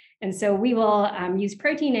instead. And so we will use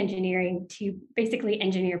protein engineering to basically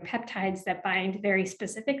engineer peptides that bind very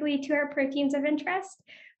specifically to our proteins of interest,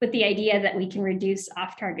 with the idea that we can reduce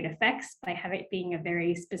off-target effects by having it being a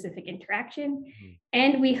very specific interaction. Mm-hmm.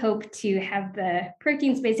 And we hope to have the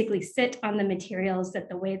proteins basically sit on the materials that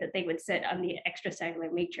the way that they would sit on the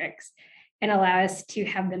extracellular matrix, and allow us to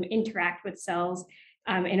have them interact with cells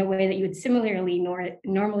in a way that you would similarly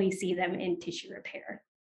normally see them in tissue repair.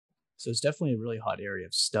 So it's definitely a really hot area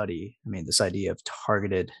of study. I mean, this idea of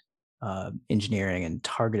targeted engineering and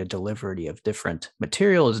targeted delivery of different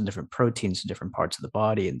materials and different proteins in different parts of the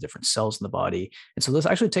body and different cells in the body. And so let's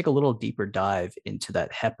actually take a little deeper dive into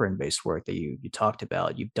that heparin-based work that you talked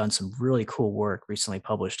about. You've done some really cool work recently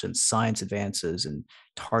published in Science Advances and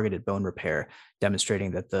Targeted Bone Repair,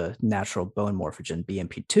 demonstrating that the natural bone morphogen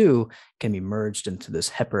BMP2 can be merged into this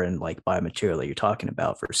heparin-like biomaterial that you're talking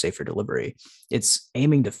about for safer delivery. It's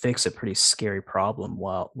aiming to fix a pretty scary problem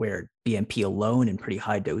where BMP alone in pretty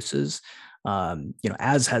high doses,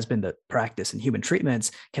 as has been the practice in human treatments,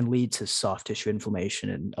 can lead to soft tissue inflammation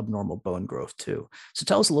and abnormal bone growth too. So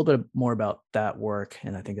tell us a little bit more about that work.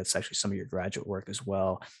 And I think that's actually some of your graduate work as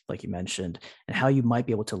well, like you mentioned, and how you might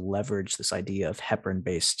be able to leverage this idea of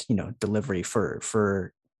heparin-based, delivery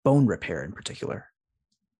for bone repair in particular.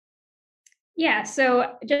 Yeah,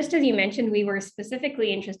 so just as you mentioned, we were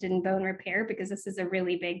specifically interested in bone repair because this is a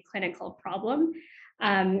really big clinical problem.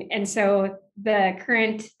 And so the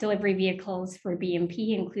current delivery vehicles for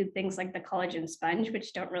BMP include things like the collagen sponge,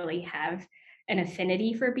 which don't really have an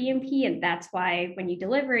affinity for BMP. And that's why when you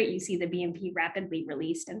deliver it, you see the BMP rapidly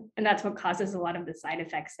released. And that's what causes a lot of the side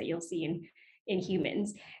effects that you'll see in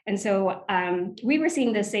humans. And so we were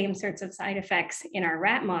seeing the same sorts of side effects in our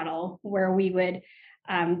rat model, where we would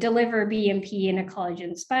deliver BMP in a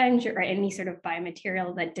collagen sponge or any sort of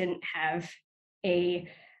biomaterial that didn't have a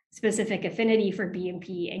specific affinity for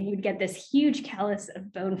BMP, and you'd get this huge callus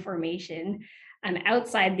of bone formation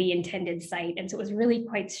outside the intended site. And so it was really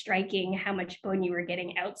quite striking how much bone you were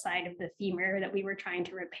getting outside of the femur that we were trying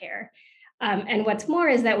to repair. And what's more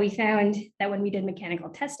is that we found that when we did mechanical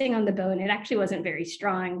testing on the bone, it actually wasn't very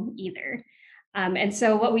strong either. And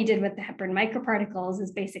so what we did with the heparin microparticles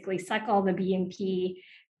is basically suck all the BMP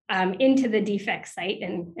into the defect site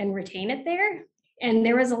and retain it there. And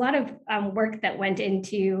there was a lot of work that went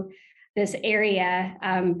into this area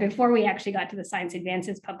before we actually got to the Science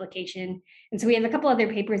Advances publication. And so we have a couple other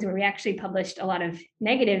papers where we actually published a lot of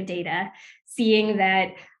negative data, seeing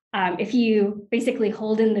that if you basically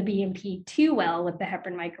hold in the BMP too well with the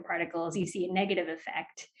heparin microparticles, you see a negative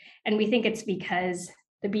effect. And we think it's because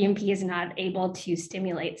the BMP is not able to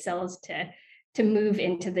stimulate cells to move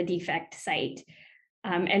into the defect site.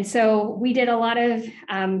 And so we did a lot of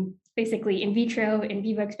basically in vitro, in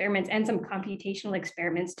vivo experiments and some computational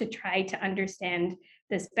experiments to try to understand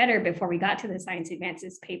this better before we got to the Science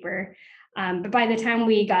Advances paper. But by the time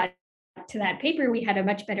we got to that paper, we had a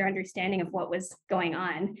much better understanding of what was going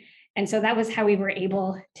on. And so that was how we were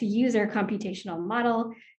able to use our computational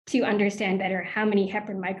model to understand better how many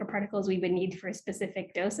heparin microparticles we would need for a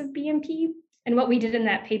specific dose of BMP. And what we did in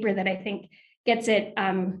that paper that I think gets it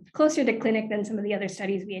closer to clinic than some of the other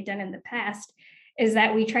studies we had done in the past is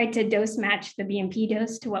that we tried to dose match the BMP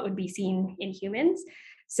dose to what would be seen in humans.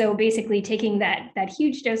 So basically taking that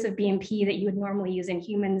huge dose of BMP that you would normally use in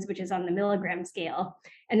humans, which is on the milligram scale,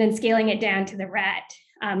 and then scaling it down to the rat.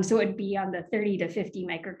 So it would be on the 30 to 50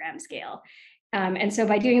 microgram scale. And so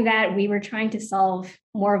by doing that, we were trying to solve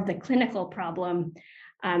more of the clinical problem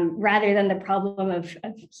rather than the problem of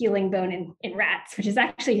healing bone in rats, which is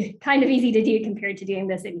actually kind of easy to do compared to doing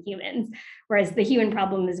this in humans. Whereas the human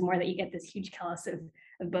problem is more that you get this huge callus of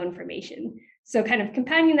bone formation. So kind of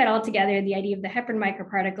compounding that all together, the idea of the heparin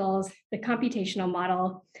microparticles, the computational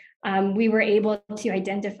model, we were able to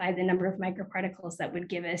identify the number of microparticles that would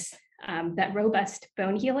give us that robust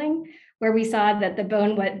bone healing, where we saw that the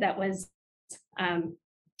bone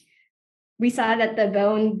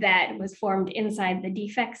that was formed inside the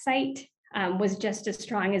defect site was just as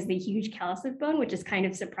strong as the huge callus of bone, which is kind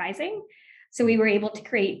of surprising. So we were able to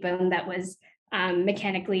create bone that was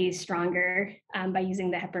mechanically stronger by using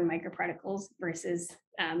the heparin microparticles versus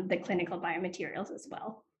the clinical biomaterials as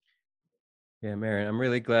well. Yeah, Marian, I'm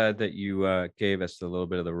really glad that you gave us a little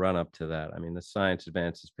bit of the run up to that. I mean, the Science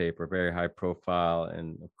Advances paper, very high profile,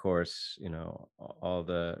 and of course, all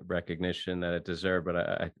the recognition that it deserved.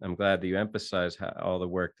 But I'm glad that you emphasized all the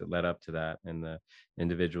work that led up to that and the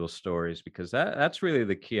individual stories, because that's really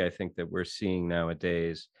the key, I think, that we're seeing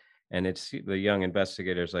nowadays. And it's the young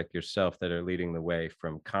investigators like yourself that are leading the way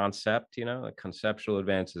from concept, the conceptual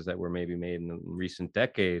advances that were maybe made in recent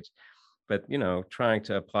decades, but trying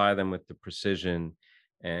to apply them with the precision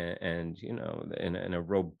and in a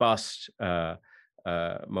robust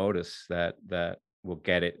modus that will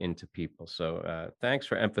get it into people. So thanks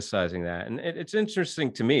for emphasizing that. And it's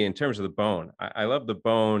interesting to me in terms of the bone. I love the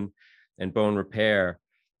bone and bone repair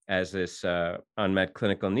as this unmet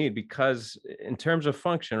clinical need, because in terms of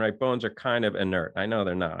function, right, bones are kind of inert. I know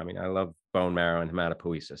they're not. I mean, I love bone marrow and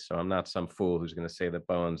hematopoiesis, so I'm not some fool who's going to say that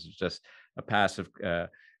bones is just a passive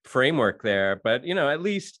framework there, but at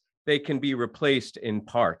least they can be replaced in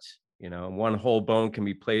parts. One whole bone can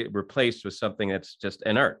be replaced with something that's just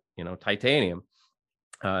inert, titanium.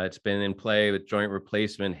 It's been in play with joint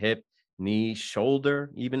replacement, hip, knee, shoulder,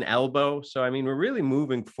 even elbow. So I mean, we're really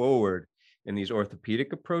moving forward in these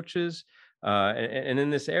orthopedic approaches, and in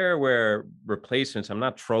this era where replacements, I'm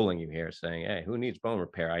not trolling you here saying, hey, who needs bone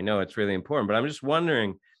repair? I know it's really important, but I'm just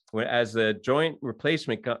wondering, as the joint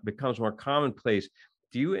replacement becomes more commonplace,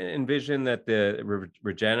 do you envision that the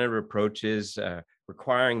regenerative approaches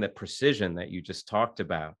requiring the precision that you just talked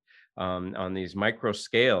about on these micro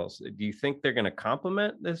scales, do you think they're going to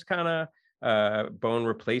complement this kind of bone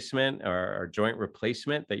replacement or joint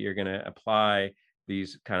replacement, that you're going to apply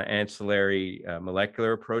these kind of ancillary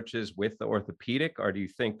molecular approaches with the orthopedic? Or do you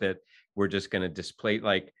think that we're just going to display,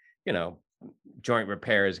 like, joint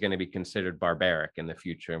repair is going to be considered barbaric in the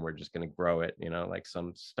future, and we're just going to grow it, like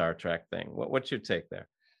some Star Trek thing. What's your take there?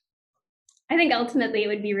 I think ultimately it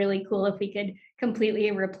would be really cool if we could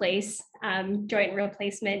completely replace joint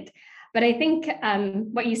replacement. But I think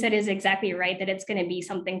what you said is exactly right, that it's going to be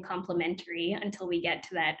something complementary until we get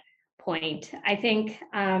to that point. I think,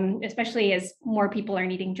 especially as more people are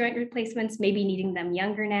needing joint replacements, maybe needing them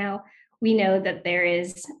younger now, we know that there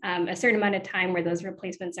is a certain amount of time where those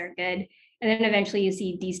replacements are good. And then eventually you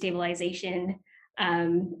see destabilization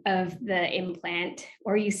of the implant,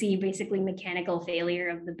 or you see basically mechanical failure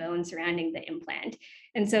of the bone surrounding the implant.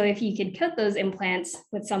 And so if you could coat those implants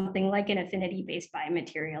with something like an affinity-based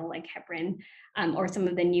biomaterial like heparin, or some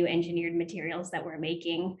of the new engineered materials that we're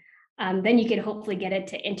making, then you could hopefully get it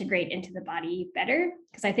to integrate into the body better.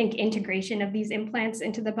 Because I think integration of these implants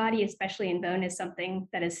into the body, especially in bone, is something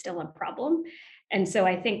that is still a problem. And so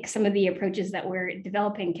I think some of the approaches that we're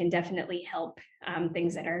developing can definitely help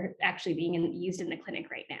things that are actually being used in the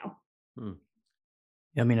clinic right now.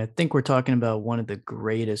 I mean, I think we're talking about one of the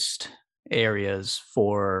greatest areas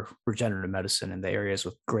for regenerative medicine and the areas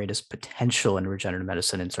with greatest potential in regenerative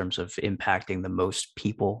medicine in terms of impacting the most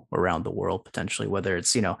people around the world, potentially, whether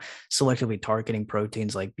it's, selectively targeting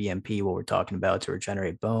proteins like BMP, what we're talking about, to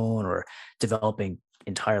regenerate bone, or developing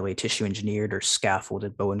entirely tissue engineered or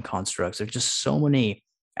scaffolded bone constructs. There's just so many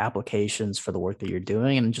applications for the work that you're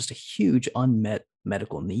doing, and just a huge unmet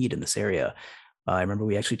medical need in this area. I remember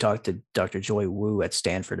we actually talked to Dr. Joy Wu at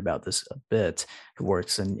Stanford about this a bit, who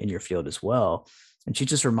works in your field as well. And she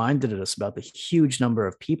just reminded us about the huge number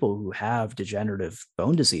of people who have degenerative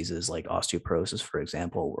bone diseases like osteoporosis, for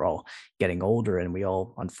example. We're all getting older, and we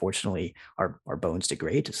all, unfortunately, our bones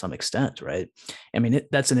degrade to some extent, right? I mean,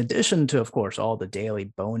 that's in addition to, of course, all the daily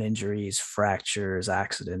bone injuries, fractures,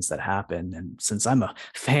 accidents that happen. And since I'm a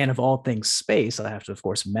fan of all things space, I have to, of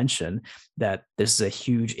course, mention that this is a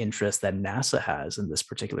huge interest that NASA has in this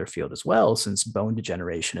particular field as well, since bone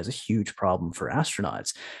degeneration is a huge problem for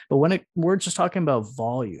astronauts. But we're just talking about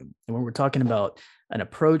volume, and when we're talking about an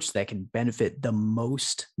approach that can benefit the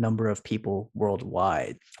most number of people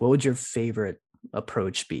worldwide, what would your favorite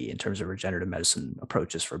approach be in terms of regenerative medicine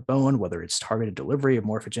approaches for bone, whether it's targeted delivery of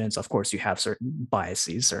morphogens? Of course, you have certain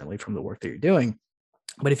biases, certainly from the work that you're doing.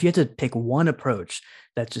 But if you had to pick one approach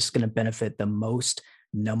that's just going to benefit the most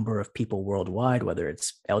number of people worldwide, whether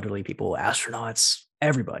it's elderly people, astronauts,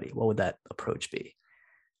 everybody, what would that approach be?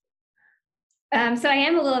 So I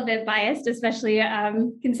am a little bit biased, especially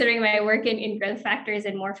considering my work in growth factors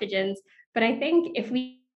and morphogens. But I think if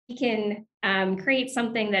we can create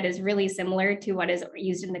something that is really similar to what is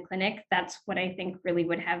used in the clinic, that's what I think really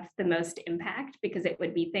would have the most impact, because it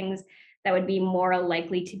would be things that would be more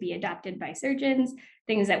likely to be adopted by surgeons,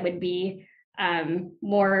 things that would be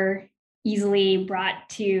more easily brought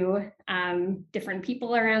to different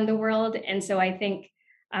people around the world. And so I think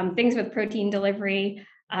things with protein delivery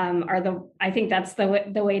I think that's the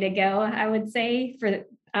way to go. I would say for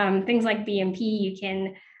things like BMP, you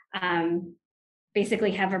can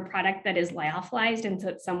basically have a product that is lyophilized, and so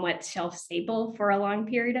it's somewhat shelf stable for a long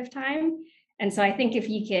period of time. And so I think if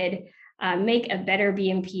you could make a better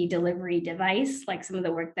BMP delivery device, like some of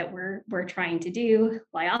the work that we're trying to do,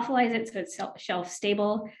 lyophilize it so it's shelf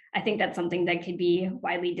stable, I think that's something that could be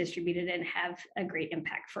widely distributed and have a great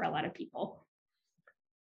impact for a lot of people.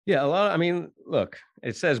 Yeah, look,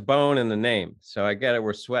 it says bone in the name, so I get it.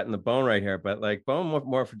 We're sweating the bone right here, but like bone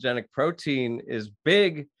morphogenic protein is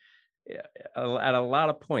big at a lot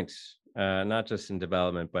of points, not just in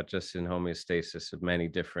development, but just in homeostasis of many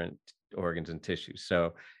different organs and tissues.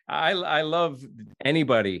 So I love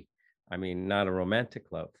anybody. I mean, not a romantic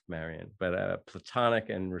love, Marian, but a platonic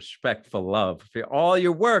and respectful love for all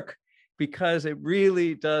your work, because it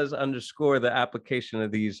really does underscore the application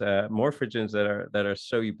of these morphogens that are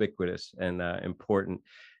so ubiquitous and important.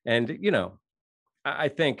 And I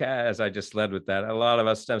think, as I just led with that, a lot of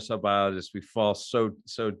us stem cell biologists, we fall so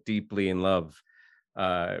deeply in love,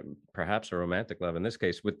 perhaps a romantic love in this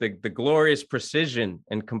case, with the glorious precision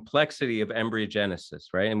and complexity of embryogenesis,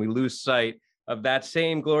 right? And we lose sight of that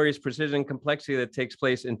same glorious precision and complexity that takes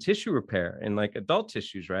place in tissue repair in like adult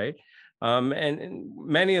tissues, right? And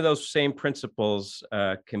many of those same principles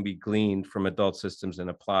can be gleaned from adult systems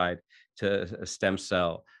and applied to a stem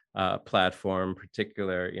cell platform,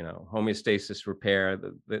 particular, homeostasis repair,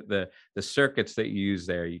 the circuits that you use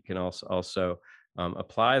there, you can also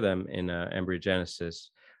apply them in embryogenesis.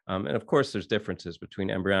 And of course, there's differences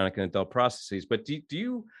between embryonic and adult processes, but do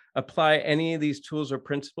you apply any of these tools or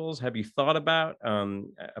principles? Have you thought about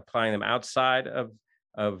applying them outside of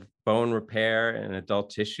bone repair and adult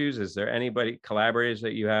tissues? Is there collaborators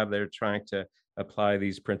that you have that are trying to apply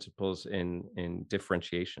these principles in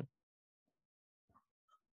differentiation?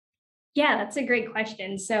 Yeah, that's a great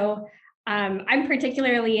question. So I'm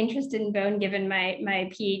particularly interested in bone given my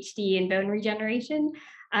PhD in bone regeneration.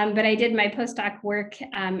 But I did my postdoc work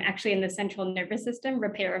actually in the central nervous system,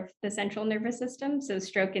 repair of the central nervous system, so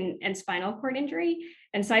stroke and spinal cord injury.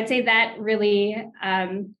 And so I'd say that really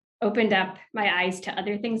opened up my eyes to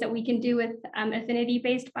other things that we can do with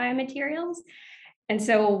affinity-based biomaterials. And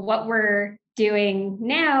so what we're doing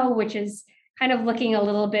now, which is kind of looking a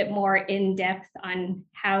little bit more in depth on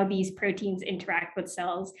how these proteins interact with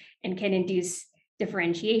cells and can induce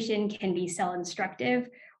differentiation, can be cell instructive.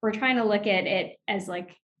 We're trying to look at it as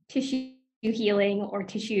like tissue healing or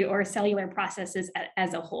tissue or cellular processes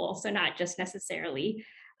as a whole. So not just necessarily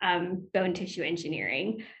bone tissue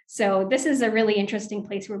engineering. So this is a really interesting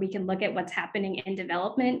place where we can look at what's happening in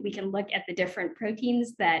development. We can look at the different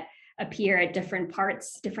proteins that appear at different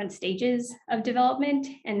parts, different stages of development,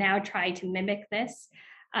 and now try to mimic this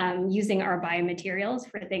using our biomaterials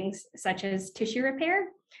for things such as tissue repair.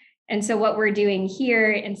 And so what we're doing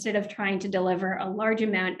here, instead of trying to deliver a large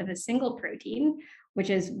amount of a single protein, which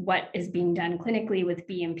is what is being done clinically with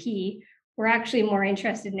BMP, we're actually more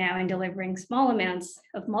interested now in delivering small amounts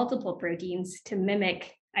of multiple proteins to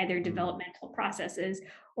mimic either developmental processes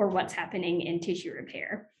or what's happening in tissue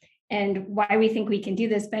repair. And why we think we can do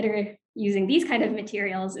this better using these kind of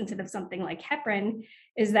materials instead of something like heparin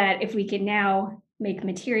is that if we can now make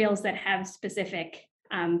materials that have specific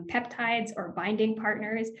peptides or binding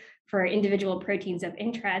partners for individual proteins of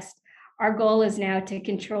interest, our goal is now to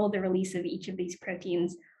control the release of each of these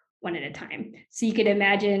proteins one at a time. So you could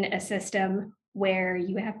imagine a system where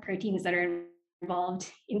you have proteins that are involved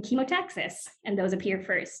in chemotaxis, and those appear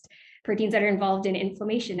first. Proteins that are involved in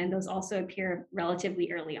inflammation, and those also appear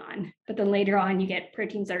relatively early on. But then later on, you get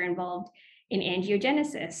proteins that are involved in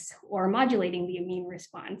angiogenesis or modulating the immune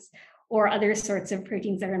response, or other sorts of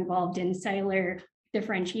proteins that are involved in cellular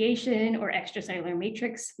differentiation or extracellular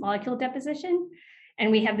matrix molecule deposition. And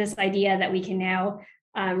we have this idea that we can now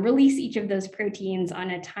release each of those proteins on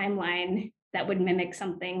a timeline that would mimic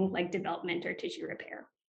something like development or tissue repair.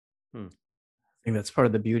 I think that's part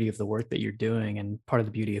of the beauty of the work that you're doing, and part of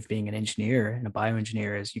the beauty of being an engineer and a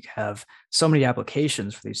bioengineer is you have so many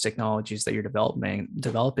applications for these technologies that you're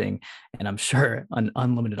developing, and I'm sure an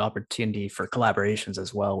unlimited opportunity for collaborations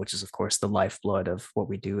as well, which is of course the lifeblood of what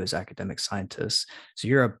we do as academic scientists. So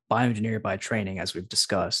you're a bioengineer by training, as we've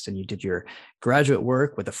discussed, and you did your graduate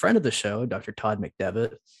work with a friend of the show, Dr. Todd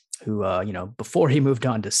McDevitt, who, before he moved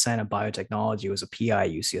on to Sana Biotechnology, was a PI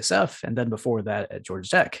at UCSF, and then before that at Georgia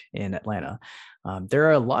Tech in Atlanta. There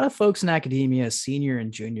are a lot of folks in academia, senior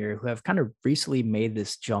and junior, who have kind of recently made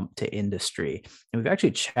this jump to industry. And we've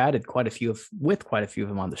actually chatted with quite a few of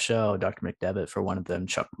them on the show, Dr. McDevitt for one of them,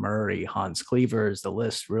 Chuck Murray, Hans Cleavers, the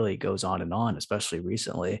list really goes on and on, especially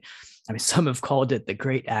recently. I mean, some have called it the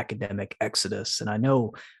great academic exodus. And I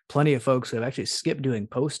know plenty of folks who have actually skipped doing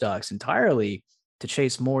postdocs entirely to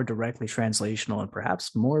chase more directly translational and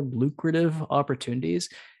perhaps more lucrative opportunities.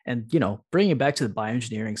 And, bringing it back to the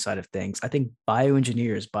bioengineering side of things, I think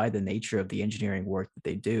bioengineers, by the nature of the engineering work that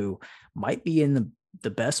they do, might be in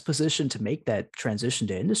the best position to make that transition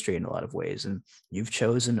to industry in a lot of ways. And you've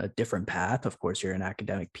chosen a different path. Of course, you're an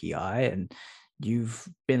academic PI, and you've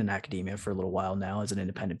been in academia for a little while now as an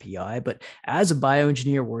independent PI, but as a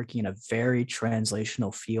bioengineer working in a very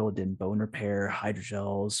translational field in bone repair,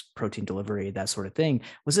 hydrogels, protein delivery, that sort of thing,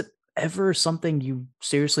 was it ever something you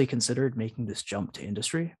seriously considered making this jump to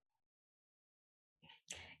industry?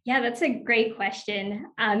 Yeah, that's a great question.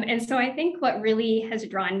 And so I think what really has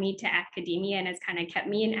drawn me to academia and has kind of kept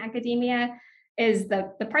me in academia is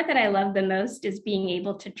the part that I love the most is being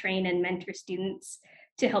able to train and mentor students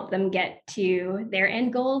to help them get to their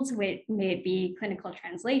end goals, may it be clinical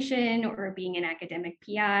translation or being an academic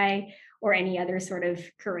PI or any other sort of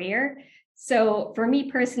career. So for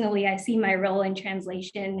me personally, I see my role in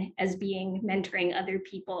translation as being mentoring other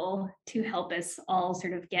people to help us all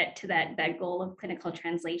sort of get to that goal of clinical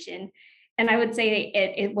translation. And I would say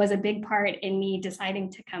it was a big part in me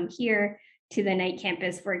deciding to come here to the Knight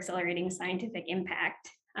campus for accelerating scientific impact,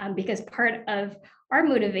 because part of our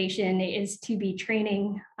motivation is to be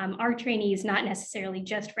training our trainees, not necessarily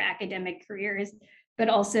just for academic careers, but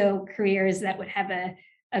also careers that would have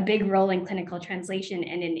a big role in clinical translation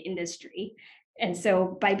and in industry. And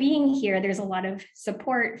so by being here, there's a lot of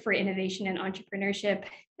support for innovation and entrepreneurship,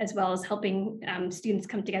 as well as helping students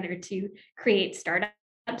come together to create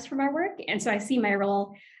startups from our work. And so I see my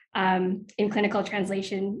role in clinical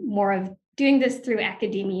translation more of doing this through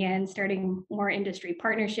academia and starting more industry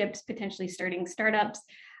partnerships, potentially starting startups,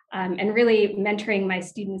 and really mentoring my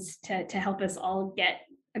students to help us all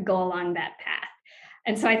go along that path.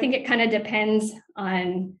 And so I think it kind of depends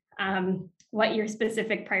on what your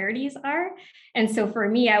specific priorities are. And so for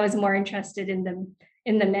me, I was more interested in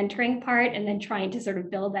the mentoring part and then trying to sort of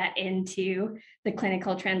build that into the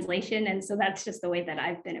clinical translation. And so that's just the way that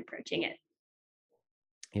I've been approaching it.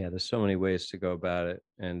 Yeah, there's so many ways to go about it,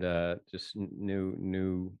 and just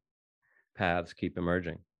new paths keep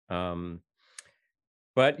emerging.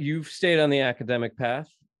 But you've stayed on the academic path.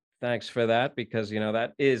 Thanks for that, because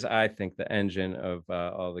that is, I think, the engine of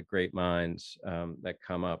all the great minds that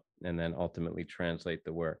come up and then ultimately translate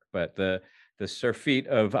the work. But the surfeit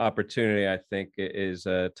of opportunity, I think, is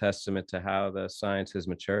a testament to how the science has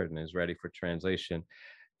matured and is ready for translation.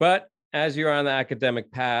 But as you're on the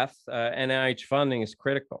academic path, NIH funding is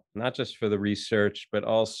critical, not just for the research, but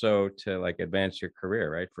also to advance your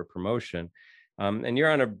career, right, for promotion. And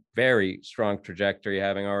you're on a very strong trajectory,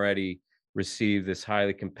 having already received this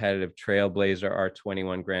highly competitive Trailblazer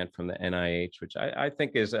R21 grant from the NIH, which I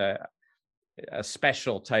think is a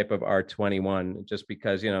special type of R21, just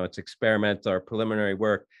because it's experimental or preliminary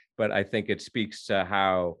work, but I think it speaks to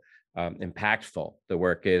how impactful the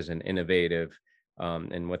work is and innovative,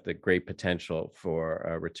 and what the great potential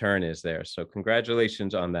for return is there. So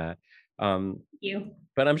congratulations on that. Thank you.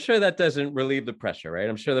 But I'm sure that doesn't relieve the pressure, right?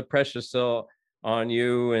 I'm sure the pressure's still on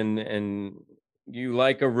you, and you,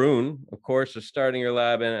 like Arun, of course, are starting your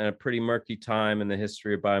lab in a pretty murky time in the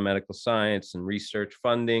history of biomedical science and research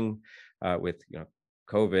funding, with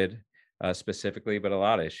COVID specifically, but a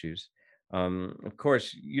lot of issues. Of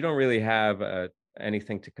course, you don't really have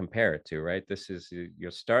anything to compare it to, right? This is,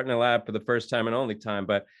 you're starting a lab for the first time and only time,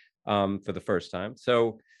 but for the first time.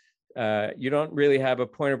 So you don't really have a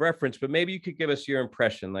point of reference, but maybe you could give us your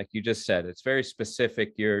impression. Like you just said, it's very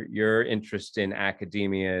specific. Your interest in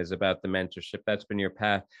academia is about the mentorship. That's been your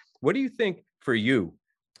path. What do you think for you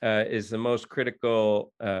is the most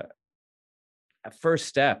critical first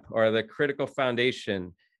step, or the critical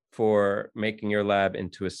foundation for making your lab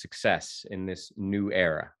into a success in this new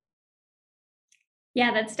era?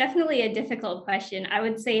 Yeah, that's definitely a difficult question. I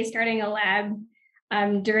would say starting a lab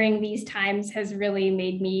during these times has really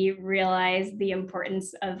made me realize the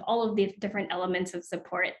importance of all of the different elements of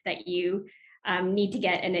support that you need to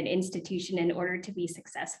get in an institution in order to be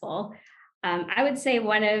successful. I would say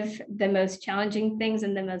one of the most challenging things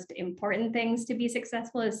and the most important things to be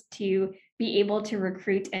successful is to be able to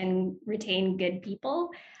recruit and retain good people.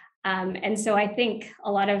 And so I think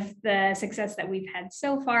a lot of the success that we've had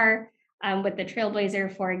so far with the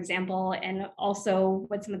Trailblazer, for example, and also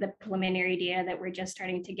with some of the preliminary data that we're just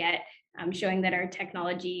starting to get, showing that our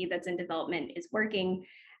technology that's in development is working,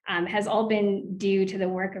 has all been due to the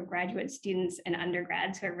work of graduate students and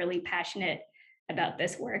undergrads who are really passionate about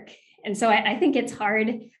this work. And so I think it's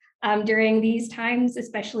hard during these times,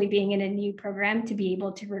 especially being in a new program, to be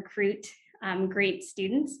able to recruit great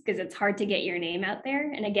students, because it's hard to get your name out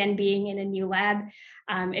there. And again, being in a new lab,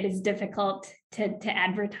 it is difficult to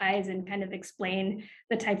advertise and kind of explain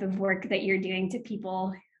the type of work that you're doing to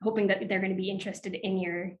people, hoping that they're going to be interested in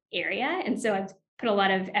your area. And so I've put a lot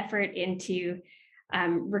of effort into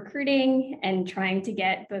recruiting and trying to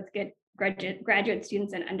get both good graduate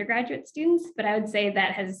students and undergraduate students. But I would say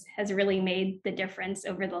that has really made the difference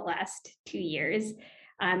over the last 2 years,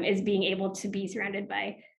 is being able to be surrounded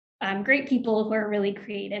by great people who are really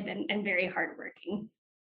creative and very hardworking.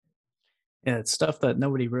 Yeah, it's stuff that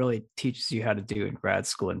nobody really teaches you how to do in grad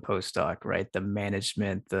school and postdoc, right? The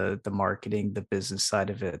management, the marketing, the business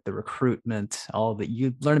side of it, the recruitment, all that.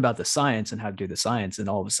 You learn about the science and how to do the science, and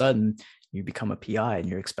all of a sudden you become a PI and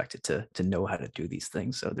you're expected to know how to do these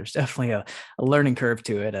things. So there's definitely a learning curve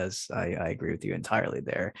to it, as I agree with you entirely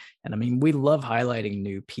there. And I mean, we love highlighting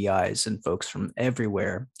new PIs and folks from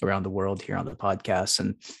everywhere around the world here on the podcast.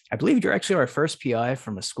 And I believe you're actually our first PI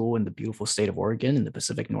from a school in the beautiful state of Oregon in the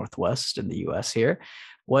Pacific Northwest in the US here.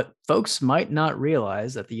 What folks might not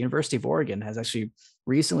realize that the University of Oregon has actually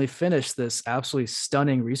recently finished this absolutely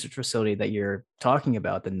stunning research facility that you're talking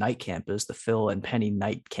about, the Knight campus, the Phil and Penny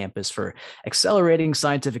Knight campus for accelerating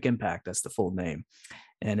scientific impact. That's the full name.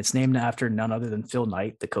 And it's named after none other than Phil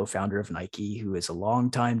Knight, the co-founder of Nike, who is a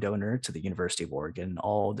longtime donor to the University of Oregon,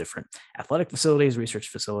 all different athletic facilities, research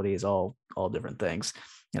facilities, all different things.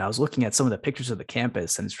 And I was looking at some of the pictures of the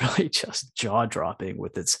campus, and it's really just jaw-dropping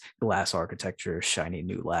with its glass architecture, shiny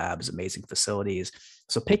new labs, amazing facilities.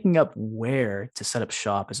 So picking up where to set up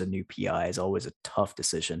shop as a new PI is always a tough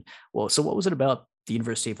decision. Well, so what was it about the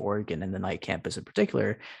University of Oregon and the Knight campus in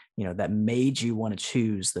particular, that made you want to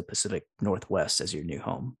choose the Pacific Northwest as your new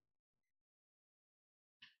home?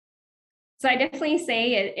 So I definitely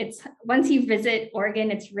say it's once you visit Oregon,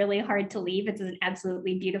 it's really hard to leave. It's an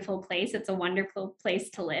absolutely beautiful place. It's a wonderful place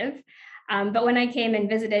to live. But when I came and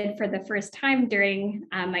visited for the first time during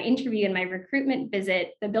my interview and my recruitment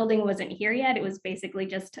visit, the building wasn't here yet. It was basically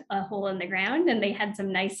just a hole in the ground, and they had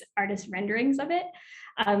some nice artist renderings of it.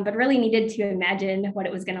 But really needed to imagine what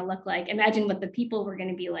it was going to look like, imagine what the people were going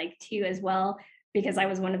to be like too, as well, because I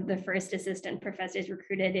was one of the first assistant professors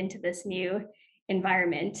recruited into this new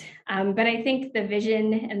environment. But I think the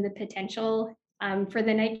vision and the potential for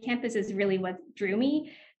the night campus is really what drew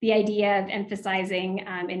me. The idea of emphasizing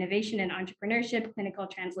innovation and entrepreneurship, clinical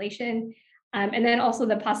translation, and then also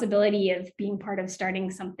the possibility of being part of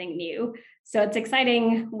starting something new. So it's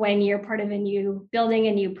exciting when you're part of a new building,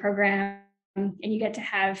 a new program, and you get to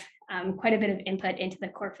have quite a bit of input into the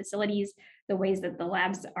core facilities, the ways that the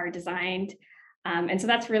labs are designed. And so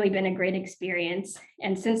that's really been a great experience.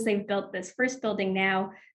 And since they've built this first building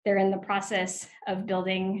now, they're in the process of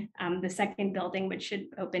building the second building, which should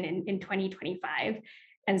open in 2025.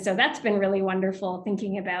 And so that's been really wonderful,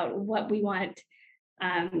 thinking about what we want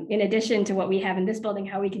in addition to what we have in this building,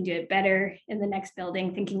 how we can do it better in the next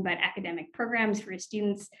building, thinking about academic programs for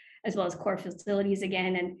students, as well as core facilities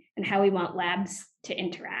again, and how we want labs to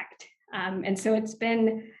interact. And so it's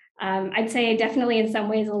been, I'd say definitely in some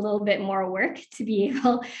ways a little bit more work to be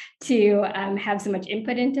able to have so much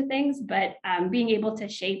input into things, but being able to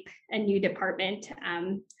shape a new department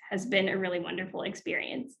has been a really wonderful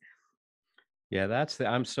experience. Yeah,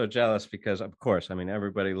 I'm so jealous because, of course, I mean,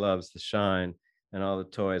 everybody loves the shine and all the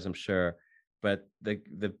toys, I'm sure. But the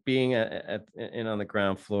being in on the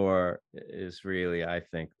ground floor is really, I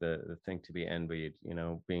think, the thing to be envied. You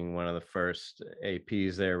know, being one of the first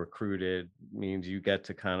APs there recruited means you get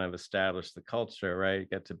to kind of establish the culture, right? You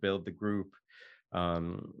get to build the group.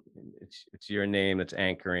 Um, it's your name that's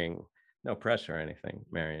anchoring. No pressure or anything,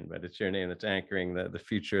 Marian, but it's your name that's anchoring the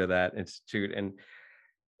future of that institute. And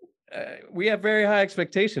we have very high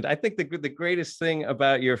expectations. I think the greatest thing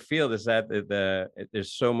about your field is that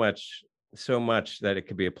there's so much that it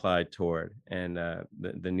could be applied toward, and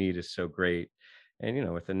the need is so great. And you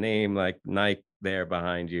know, with a name like Nike there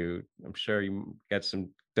behind you, I'm sure you get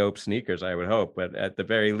some dope sneakers, I would hope. But at the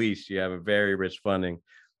very least, you have a very rich funding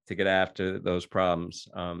to get after those problems.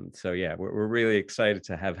 So yeah, we're really excited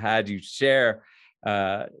to have had you share.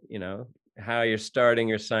 You know, how you're starting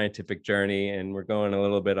your scientific journey. And we're going a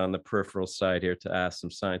little bit on the peripheral side here to ask some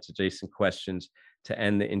science adjacent questions to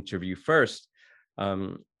end the interview. First,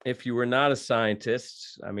 if you were not a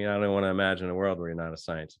scientist, I mean, I don't want to imagine a world where you're not a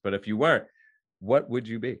scientist, but if you weren't, what would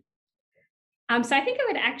you be? So I think it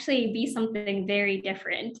would actually be something very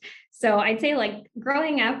different. So I'd say, like,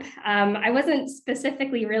 growing up, I wasn't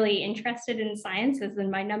specifically really interested in science as in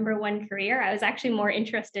my number one career. I was actually more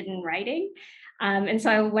interested in writing. And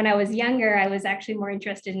so when I was younger, I was actually more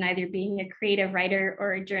interested in either being a creative writer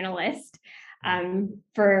or a journalist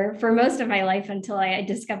for most of my life until I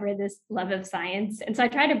discovered this love of science. And so I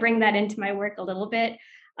try to bring that into my work a little bit.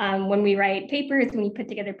 When we write papers, when we put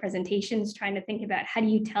together presentations, trying to think about how do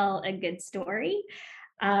you tell a good story.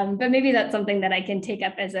 But maybe that's something that I can take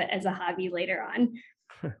up as a hobby later on.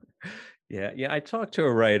 Yeah. I talked to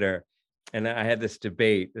a writer, and I had this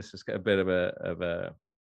debate. This is a bit of a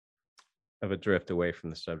drift away from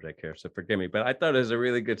the subject here, so forgive me. But I thought it was a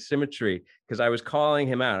really good symmetry because I was calling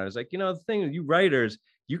him out. I was like, you know, the thing with you writers,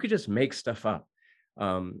 you could just make stuff up.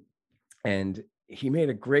 And he made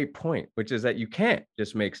a great point, which is that you can't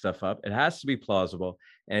just make stuff up. It has to be plausible.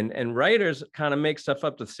 And writers kind of make stuff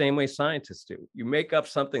up the same way scientists do. You make up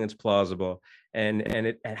something that's plausible, and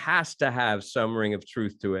it has to have some ring of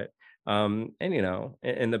truth to it. And you know,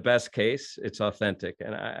 in the best case, it's authentic.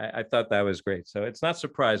 And I thought that was great. So it's not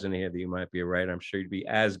surprising to hear that you might be a writer. I'm sure you'd be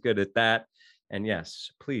as good at that. And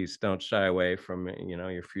yes, please don't shy away from, you know,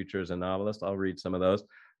 your future as a novelist. I'll read some of those.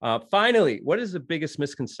 Finally, what is the biggest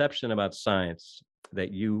misconception about science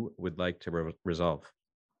that you would like to resolve?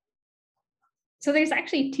 So there's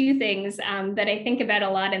actually two things that I think about a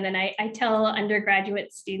lot, and then I tell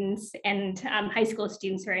undergraduate students and high school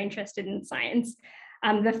students who are interested in science.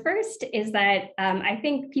 The first is that I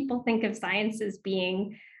think people think of science as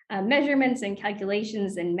being measurements and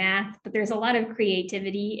calculations and math, but there's a lot of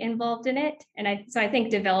creativity involved in it. And so I think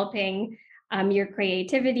developing your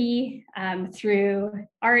creativity through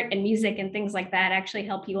art and music and things like that actually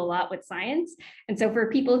help you a lot with science. And so for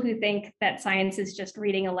people who think that science is just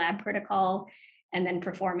reading a lab protocol and then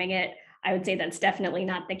performing it, I would say that's definitely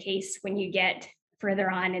not the case. When you get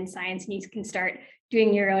further on in science and you can start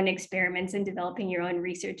doing your own experiments and developing your own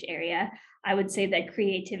research area, I would say that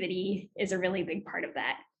creativity is a really big part of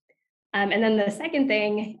that. And then the second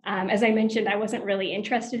thing, as I mentioned, I wasn't really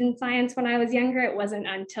interested in science when I was younger. It wasn't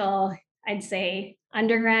until I'd say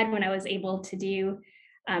undergrad when I was able to do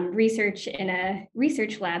research in a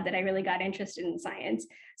research lab that I really got interested in science.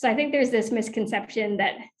 So I think there's this misconception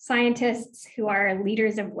that scientists who are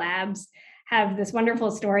leaders of labs have this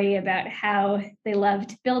wonderful story about how they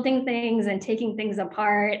loved building things and taking things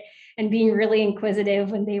apart and being really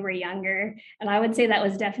inquisitive when they were younger. And I would say that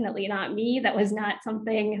was definitely not me. That was not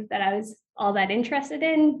something that I was all that interested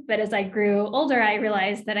in. But as I grew older, I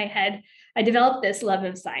realized that I developed this love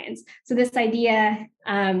of science. So this idea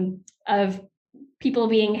of people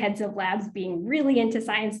being heads of labs, being really into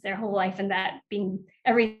science their whole life and that being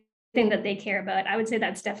everything that they care about, I would say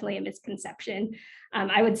that's definitely a misconception.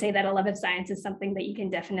 I would say that a love of science is something that you can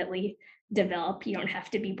definitely develop. You don't have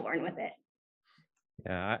to be born with it.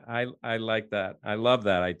 Yeah, I like that. I love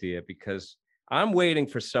that idea because I'm waiting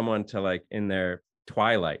for someone to like in their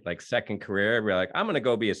twilight, like second career, be like, I'm going to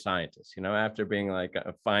go be a scientist, after being like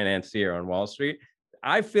a financier on Wall Street.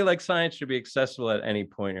 I feel like science should be accessible at any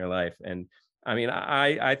point in your life. And I mean,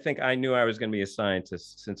 I think I knew I was going to be a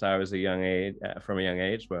scientist since I was from a young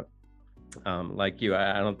age, but like you,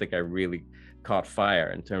 I don't think I really caught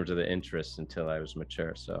fire in terms of the interest until I was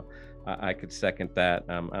mature. So I could second that.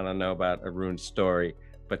 I don't know about Arun's story,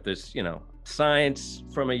 but there's, science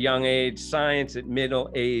from a young age, science at middle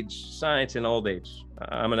age, science in old age.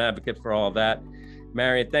 I'm an advocate for all of that.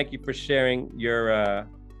 Marian, thank you for sharing your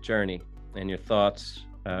journey and your thoughts.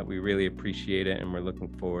 We really appreciate it, and we're looking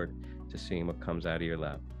forward to seeing what comes out of your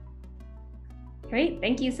lab. Great.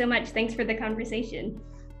 Thank you so much. Thanks for the conversation.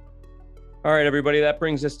 All right, everybody, that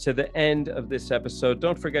brings us to the end of this episode.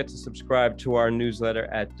 Don't forget to subscribe to our newsletter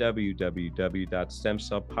at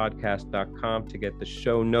www.stemcellpodcast.com to get the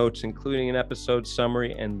show notes, including an episode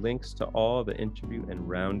summary and links to all the interview and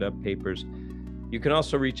roundup papers. You can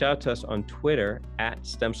also reach out to us on Twitter at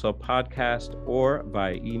StemCellPodcast or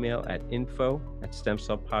via email at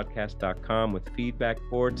info@stemcellpodcast.com with feedback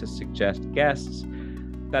or to suggest guests.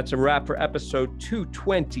 That's a wrap for episode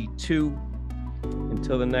 222.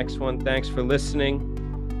 Until the next one, thanks for listening,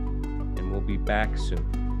 and we'll be back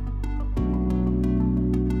soon.